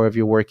an hour of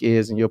your work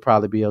is, and you'll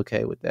probably be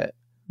okay with that.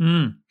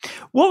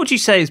 What would you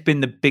say has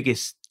been the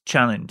biggest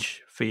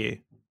challenge for you?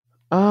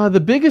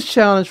 The biggest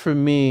challenge for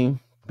me,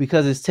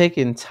 because it's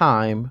taken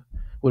time,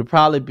 would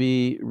probably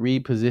be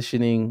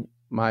repositioning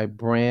my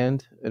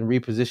brand and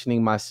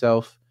repositioning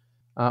myself.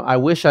 I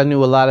wish I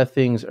knew a lot of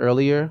things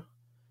earlier.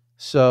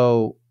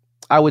 So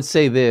I would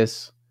say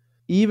this.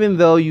 Even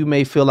though you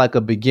may feel like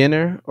a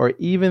beginner, or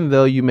even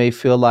though you may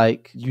feel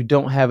like you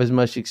don't have as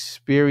much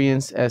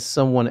experience as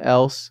someone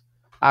else,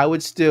 I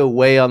would still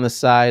weigh on the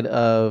side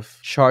of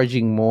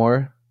charging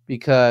more,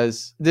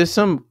 because there's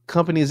some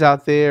companies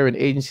out there and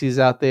agencies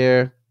out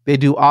there, they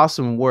do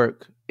awesome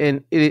work.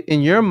 And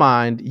in your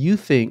mind, you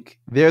think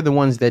they're the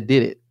ones that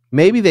did it.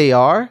 Maybe they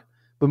are,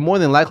 but more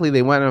than likely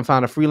they went and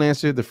found a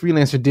freelancer. The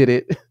freelancer did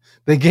it.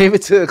 They gave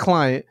it to a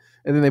client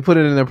and then they put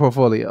it in their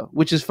portfolio,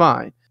 which is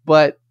fine.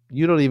 But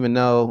you don't even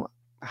know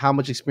how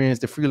much experience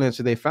the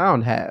freelancer they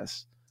found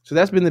has. So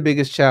that's been the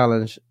biggest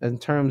challenge in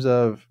terms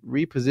of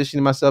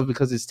repositioning myself,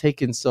 because it's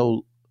taken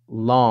so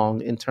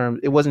long.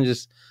 It wasn't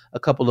just a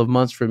couple of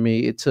months for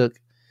me.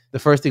 The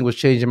first thing was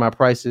changing my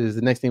prices.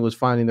 The next thing was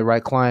finding the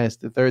right clients.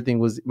 The third thing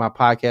was my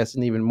podcast,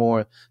 and even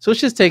more. So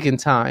it's just taking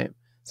time.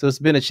 So it's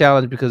been a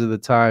challenge because of the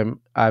time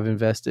I've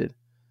invested.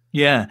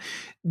 Yeah.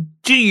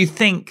 Do you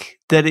think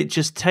that it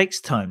just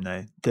takes time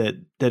though?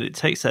 That it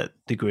takes that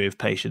degree of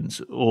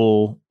patience,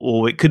 or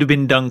it could have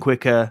been done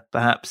quicker,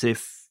 perhaps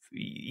if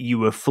you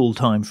were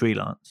full-time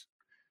freelance?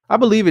 I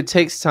believe it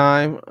takes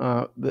time.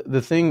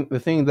 The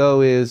thing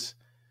though is,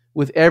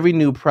 with every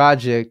new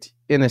project,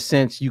 in a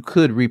sense, you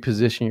could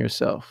reposition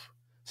yourself.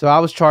 So I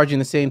was charging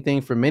the same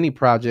thing for many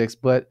projects,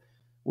 but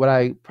what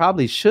I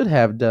probably should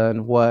have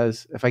done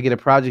was, if I get a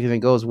project and it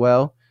goes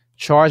well,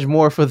 charge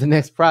more for the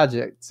next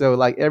project. So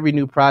like every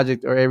new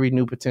project or every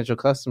new potential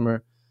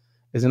customer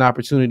is an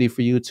opportunity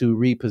for you to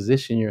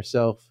reposition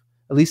yourself,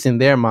 at least in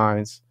their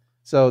minds.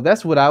 So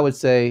that's what I would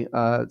say.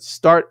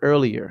 Start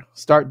earlier,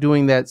 start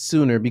doing that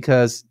sooner,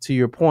 because to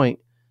your point,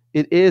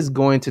 it is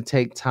going to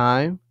take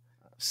time.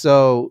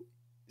 So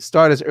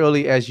start as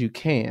early as you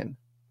can,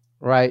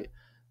 right?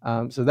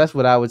 So that's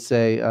what I would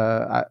say.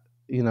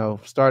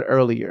 Start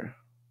earlier.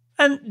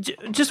 And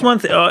just one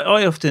thing,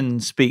 I often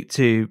speak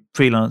to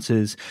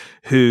freelancers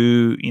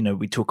who,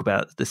 we talk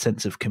about the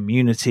sense of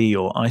community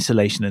or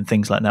isolation and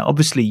things like that.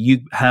 Obviously,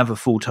 you have a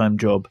full-time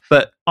job,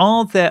 but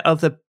are there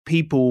other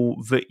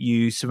people that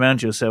you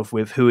surround yourself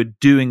with who are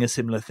doing a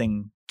similar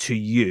thing to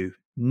you?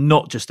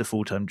 Not just a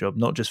full-time job,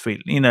 not just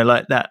free,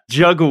 like that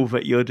juggle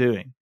that you're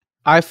doing.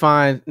 I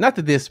find, not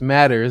that this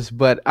matters,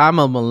 but I'm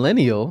a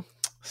millennial.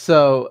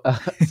 So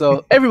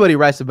everybody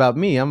writes about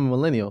me. I'm a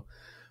millennial.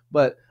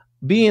 But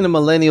being a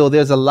millennial,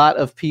 there's a lot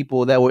of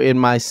people that were in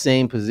my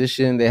same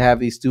position. They have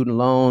these student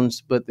loans,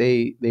 but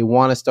they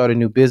want to start a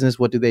new business.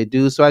 What do they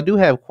do? So I do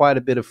have quite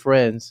a bit of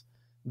friends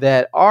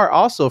that are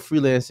also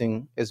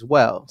freelancing as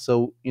well.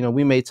 So,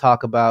 we may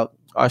talk about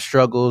our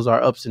struggles,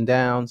 our ups and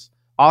downs.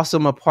 Also,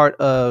 I'm a part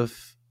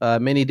of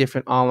many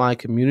different online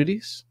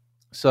communities.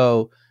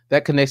 So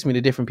that connects me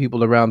to different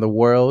people around the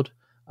world.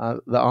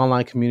 The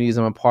online communities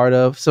I'm a part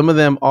of, some of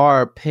them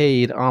are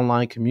paid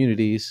online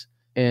communities,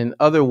 and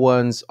other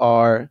ones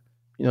are,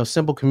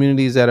 simple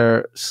communities that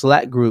are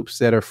Slack groups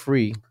that are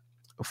free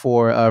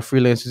for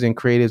freelancers and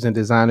creatives and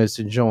designers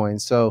to join.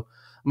 So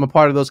I'm a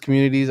part of those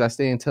communities. I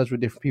stay in touch with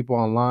different people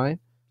online.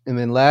 And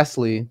then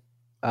lastly,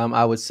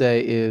 I would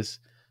say is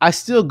I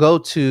still go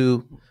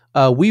to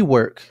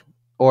WeWork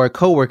or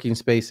co-working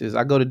spaces.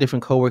 I go to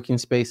different co-working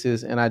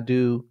spaces and I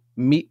do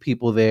meet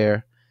people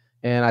there,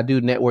 and I do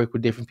network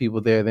with different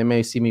people there. They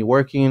may see me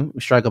working,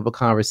 we strike up a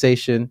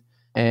conversation,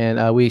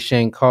 and we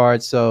exchange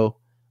cards. So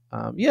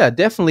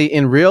definitely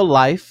in real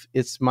life,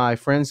 it's my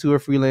friends who are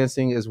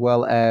freelancing as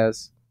well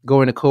as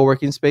going to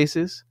co-working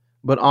spaces.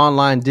 But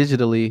online,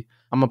 digitally,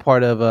 I'm a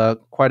part of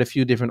quite a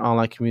few different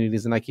online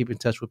communities, and I keep in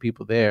touch with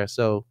people there.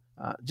 So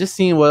just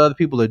seeing what other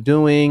people are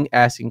doing,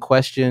 asking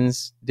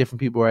questions. Different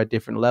people are at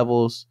different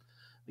levels,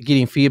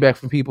 getting feedback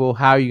from people.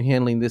 How are you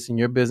handling this in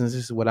your business?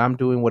 This is what I'm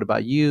doing. What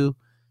about you?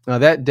 Now,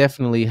 that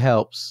definitely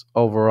helps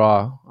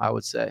overall, I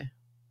would say.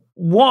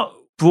 What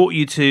brought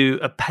you to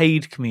a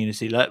paid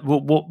community? Like,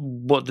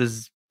 what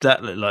does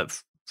that look like?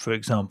 For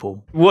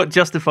example, what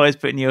justifies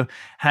putting your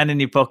hand in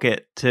your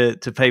pocket to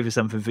pay for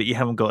something that you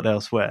haven't got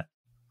elsewhere?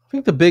 I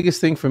think the biggest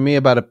thing for me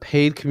about a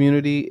paid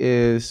community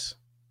is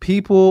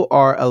people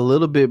are a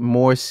little bit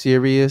more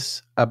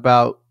serious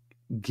about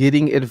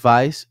getting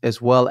advice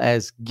as well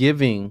as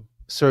giving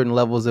certain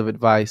levels of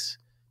advice,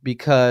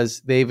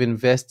 because they've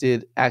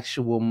invested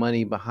actual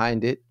money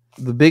behind it.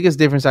 The biggest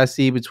difference I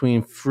see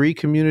between free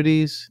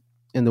communities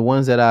and the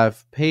ones that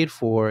I've paid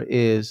for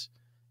is,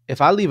 if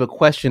I leave a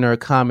question or a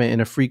comment in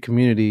a free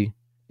community,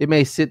 it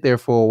may sit there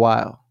for a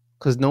while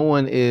because no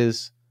one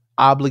is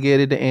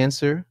obligated to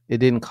answer. It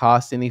didn't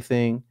cost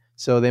anything.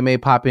 So they may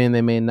pop in,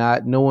 they may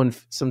not. No one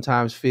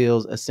sometimes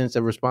feels a sense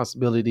of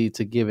responsibility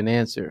to give an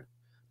answer.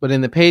 But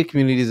in the paid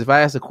communities, if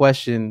I ask a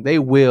question, they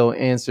will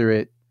answer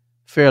it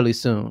fairly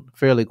soon,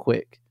 fairly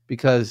quick,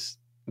 because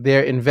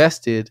they're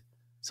invested.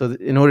 So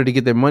in order to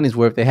get their money's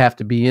worth, they have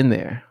to be in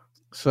there.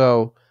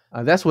 So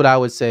that's what I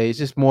would say. It's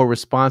just more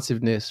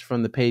responsiveness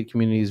from the paid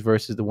communities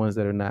versus the ones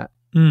that are not.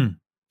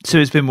 So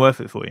it's been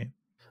worth it for you?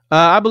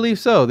 I believe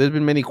so. There's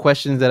been many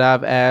questions that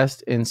I've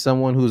asked, and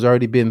someone who's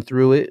already been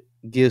through it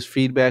gives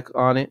feedback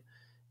on it,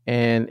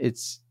 and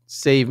it's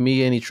saved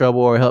me any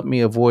trouble or helped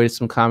me avoid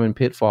some common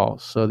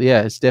pitfalls. So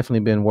yeah, it's definitely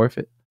been worth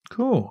it.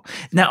 Cool.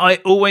 Now, I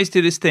always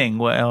do this thing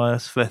where I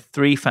ask for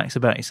 3 facts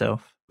about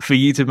yourself, for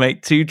you to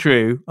make 2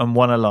 true and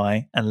 1 a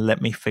lie, and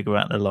let me figure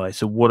out the lie.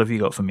 So what have you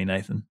got for me,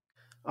 Nathan?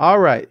 All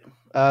right.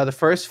 The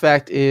first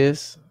fact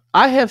is,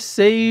 I have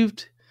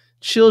saved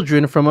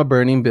children from a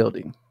burning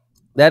building.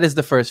 That is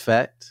the first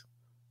fact,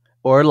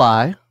 or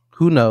lie.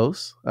 Who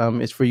knows?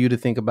 It's for you to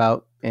think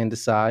about and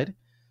decide.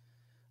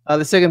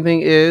 The second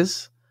thing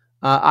is,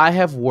 I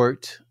have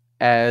worked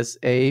as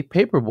a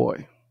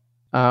paperboy,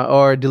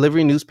 or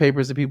delivering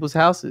newspapers to people's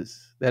houses.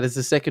 That is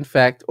the second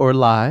fact or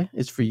lie.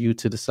 It's for you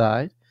to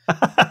decide.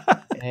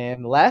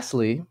 And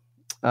lastly,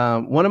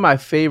 one of my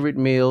favorite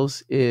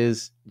meals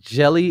is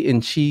jelly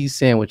and cheese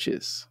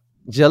sandwiches.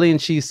 Jelly and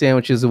cheese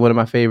sandwiches are one of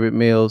my favorite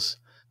meals.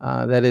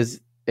 That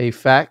is a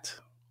fact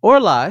or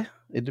lie.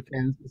 It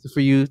depends. It's for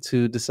you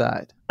to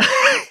decide.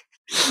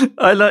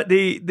 I like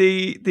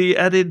the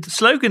added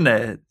slogan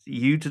there.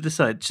 You to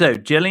decide. So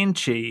jelly and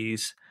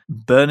cheese,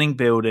 burning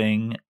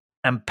building,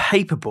 and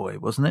paperboy,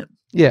 wasn't it?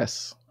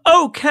 Yes.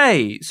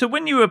 Okay, so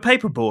when you were a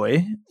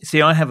paperboy,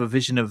 see, I have a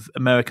vision of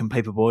American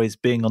paperboys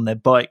being on their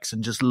bikes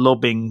and just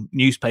lobbing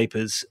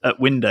newspapers at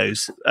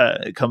windows.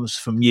 It comes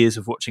from years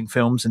of watching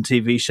films and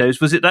TV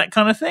shows. Was it that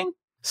kind of thing?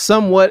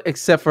 Somewhat,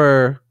 except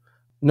for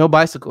no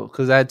bicycle,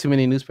 because I had too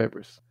many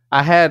newspapers.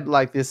 I had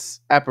like this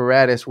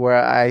apparatus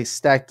where I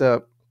stacked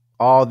up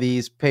all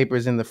these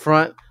papers in the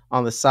front,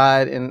 on the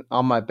side, and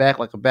on my back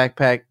like a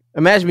backpack.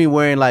 Imagine me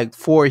wearing like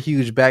 4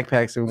 huge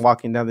backpacks and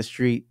walking down the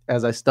street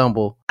as I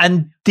stumble.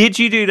 And did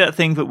you do that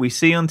thing that we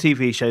see on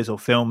TV shows or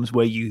films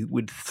where you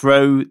would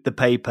throw the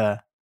paper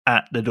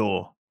at the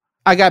door?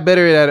 I got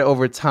better at it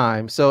over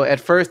time. So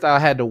at first I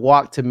had to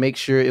walk to make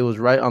sure it was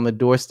right on the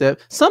doorstep.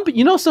 Some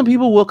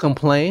people will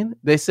complain.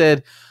 They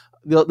said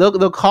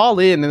they'll call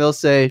in and they'll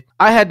say,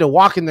 I had to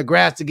walk in the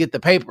grass to get the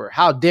paper.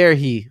 How dare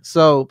he?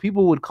 So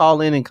people would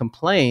call in and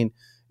complain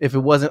if it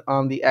wasn't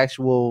on the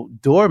actual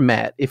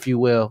doormat, if you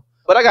will.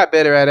 But I got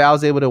better at it. I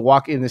was able to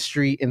walk in the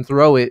street and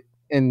throw it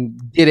and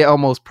get it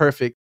almost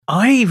perfect.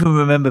 I even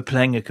remember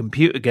playing a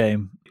computer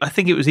game. I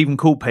think it was even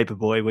called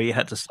Paperboy, where you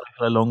had to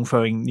cycle along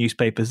throwing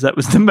newspapers. That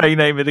was the main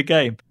aim of the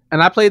game.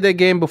 And I played that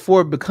game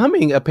before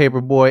becoming a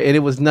paperboy, and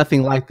it was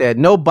nothing like that.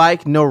 No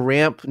bike, no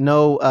ramp,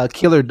 no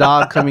killer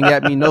dog coming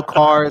at me, no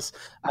cars.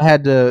 I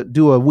had to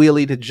do a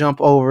wheelie to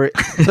jump over it.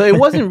 So it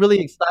wasn't really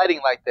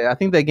exciting like that. I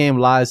think that game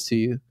lies to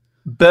you.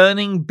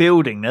 Burning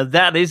building. Now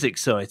that is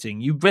exciting.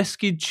 You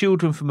rescued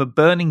children from a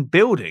burning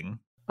building.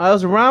 I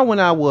was around when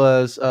I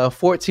was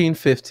 14,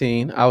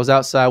 15. I was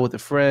outside with a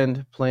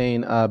friend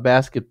playing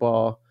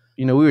basketball.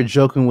 You know, we were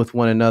joking with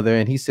one another,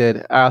 and he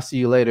said, I'll see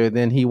you later.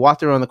 Then he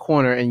walked around the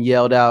corner and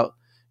yelled out,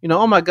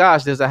 oh my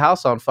gosh, there's a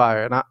house on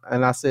fire.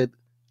 And I said,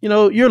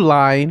 you're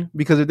lying,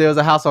 because if there was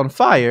a house on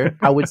fire,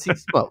 I would see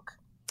smoke.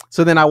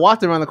 So then I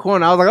walked around the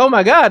corner. I was like, oh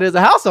my God, there's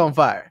a house on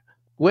fire.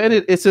 When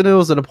it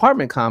was an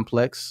apartment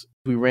complex.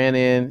 We ran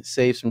in,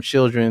 saved some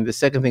children. The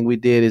second thing we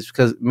did is,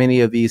 because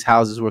many of these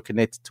houses were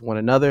connected to one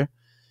another,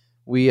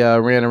 we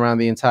ran around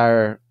the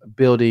entire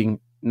building,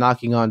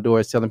 knocking on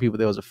doors, telling people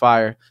there was a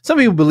fire. Some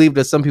people believed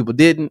us, some people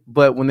didn't.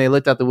 But when they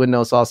looked out the window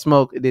and saw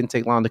smoke, it didn't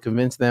take long to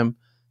convince them.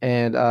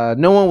 And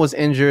no one was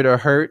injured or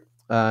hurt.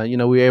 We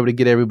were able to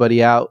get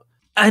everybody out.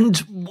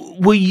 And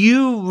were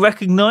you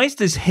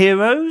recognized as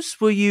heroes?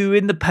 Were you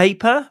in the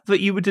paper that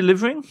you were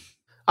delivering?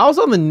 I was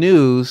on the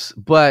news,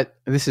 but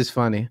this is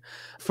funny.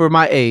 For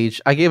my age,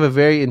 I gave a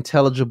very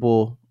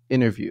intelligible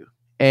interview.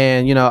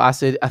 And, I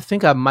said, I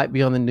think I might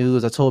be on the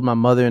news. I told my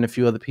mother and a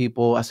few other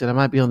people, I said, I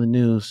might be on the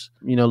news,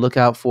 look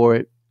out for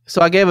it.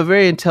 So I gave a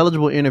very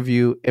intelligible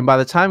interview. And by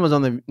the time I was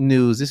on the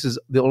news, this is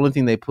the only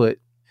thing they put.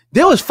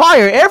 There was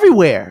fire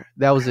everywhere.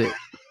 That was it.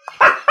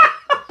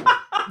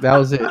 That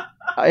was it.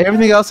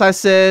 Everything else I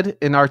said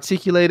and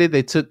articulated,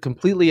 they took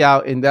completely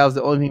out, and that was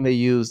the only thing they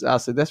used. I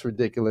said, that's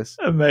ridiculous.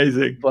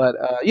 Amazing. But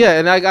yeah,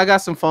 and I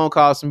got some phone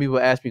calls. Some people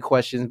asked me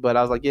questions, but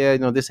I was like, yeah,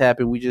 this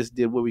happened. We just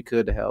did what we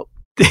could to help.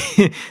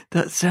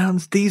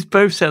 These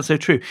both sound so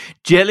true.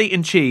 Jelly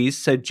and cheese.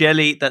 So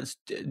jelly, that's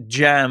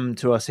jam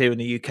to us here in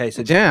the UK.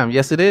 So jam,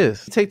 yes, it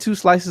is. Take 2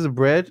 slices of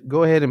bread,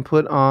 go ahead and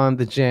put on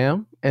the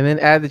jam, and then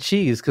add the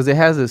cheese, because it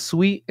has a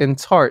sweet and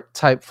tart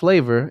type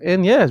flavor.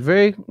 And yeah, it's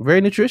very,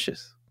 very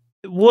nutritious.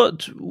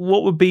 What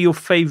would be your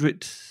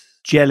favorite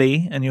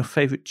jelly and your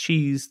favorite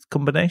cheese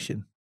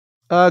combination?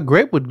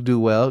 Grape would do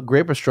well.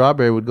 Grape or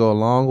strawberry would go a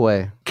long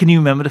way. Can you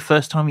remember the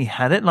first time you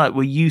had it? Like,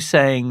 were you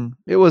saying...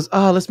 It was,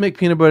 let's make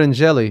peanut butter and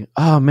jelly.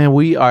 Oh, man,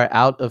 we are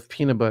out of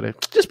peanut butter.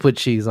 Just put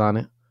cheese on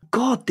it.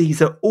 God,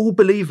 these are all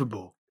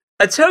believable.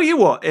 I tell you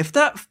what, if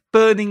that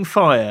burning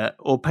fire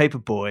or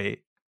paperboy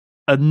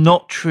are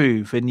not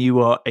true, then you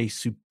are a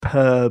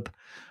superb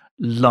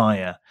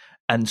liar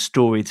and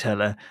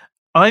storyteller.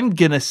 I'm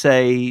going to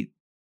say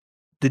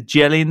the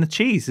jelly and the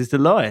cheese is the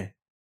lie.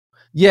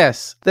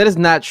 Yes, that is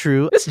not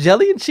true. It's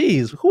jelly and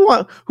cheese. Who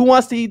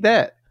wants to eat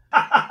that?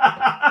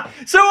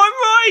 So I'm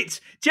right.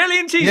 Jelly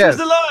and cheese is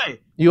the lie.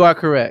 You are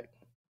correct.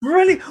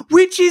 Really?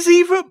 Which is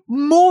even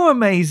more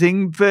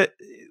amazing. But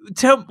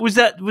was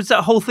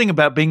that whole thing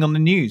about being on the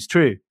news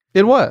true?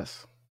 It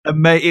was.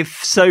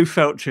 If so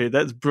felt true,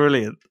 that's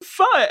brilliant.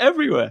 Fire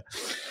everywhere.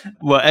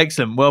 Well,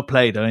 excellent. Well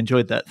played. I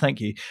enjoyed that. Thank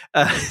you.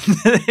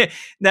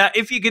 Now,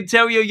 if you could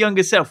tell your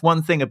younger self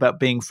one thing about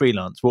being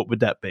freelance, what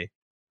would that be?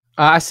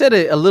 I said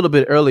it a little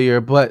bit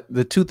earlier, but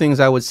the 2 things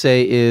I would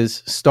say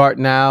is start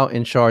now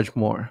and charge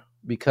more.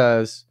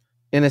 Because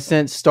in a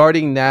sense,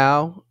 starting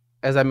now,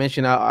 as I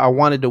mentioned, I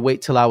wanted to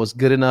wait till I was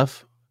good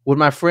enough. When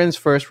my friends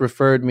first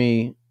referred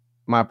me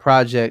my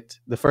project,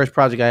 the first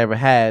project I ever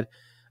had,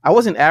 I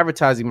wasn't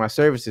advertising my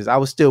services. I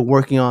was still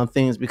working on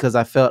things because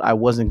I felt I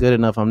wasn't good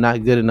enough. I'm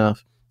not good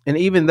enough. And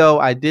even though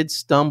I did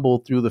stumble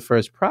through the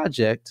first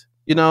project,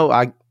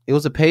 it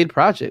was a paid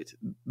project.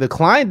 The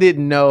client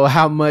didn't know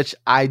how much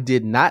I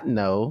did not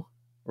know,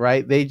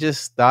 right? They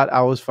just thought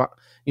I was fine.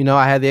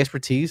 I had the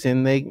expertise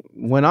and they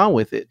went on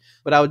with it.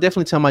 But I would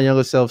definitely tell my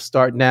younger self,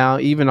 start now.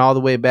 Even all the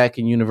way back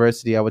in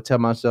university, I would tell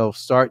myself,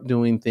 start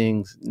doing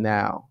things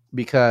now.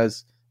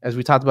 Because as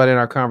we talked about in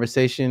our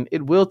conversation,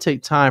 it will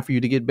take time for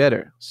you to get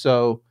better.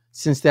 So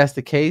since that's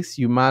the case,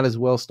 you might as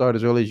well start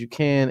as early as you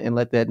can and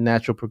let that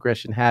natural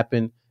progression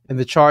happen. And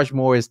the charge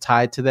more is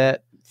tied to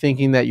that,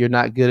 thinking that you're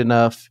not good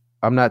enough.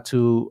 I'm not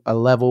to a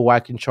level where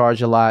I can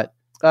charge a lot.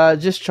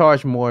 Just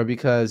charge more,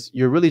 because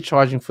you're really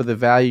charging for the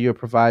value you're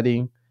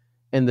providing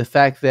and the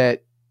fact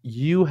that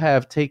you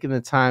have taken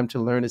the time to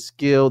learn a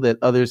skill that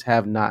others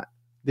have not.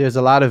 There's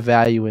a lot of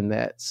value in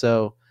that.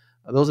 So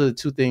those are the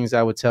two things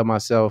I would tell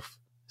myself.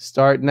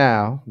 Start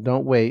now.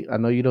 Don't wait. I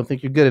know you don't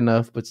think you're good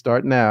enough, but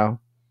start now.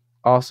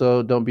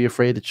 Also, don't be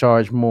afraid to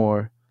charge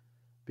more,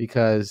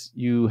 because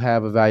you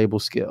have a valuable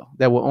skill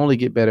that will only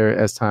get better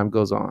as time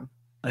goes on.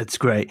 That's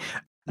great.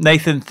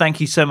 Nathan,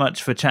 thank you so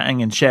much for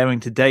chatting and sharing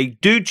today.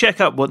 Do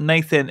check out what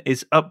Nathan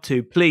is up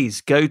to.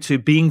 Please go to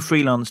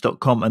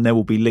beingfreelance.com and there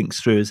will be links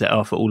through, as there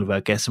are for all of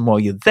our guests. And while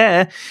you're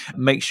there,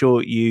 make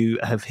sure you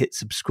have hit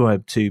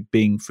subscribe to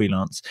Being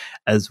Freelance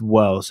as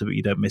well, so that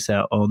you don't miss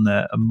out on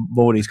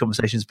more of these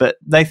conversations. But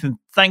Nathan,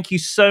 thank you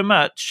so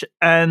much,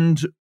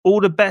 and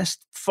all the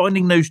best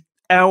finding those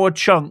hour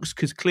chunks,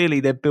 because clearly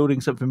they're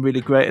building something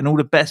really great, and all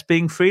the best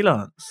being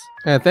freelance.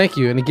 Thank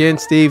you. And again,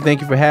 Steve,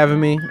 thank you for having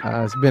me.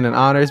 It's been an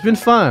honor. It's been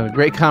fun.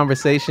 Great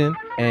conversation.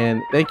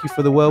 And thank you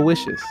for the well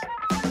wishes.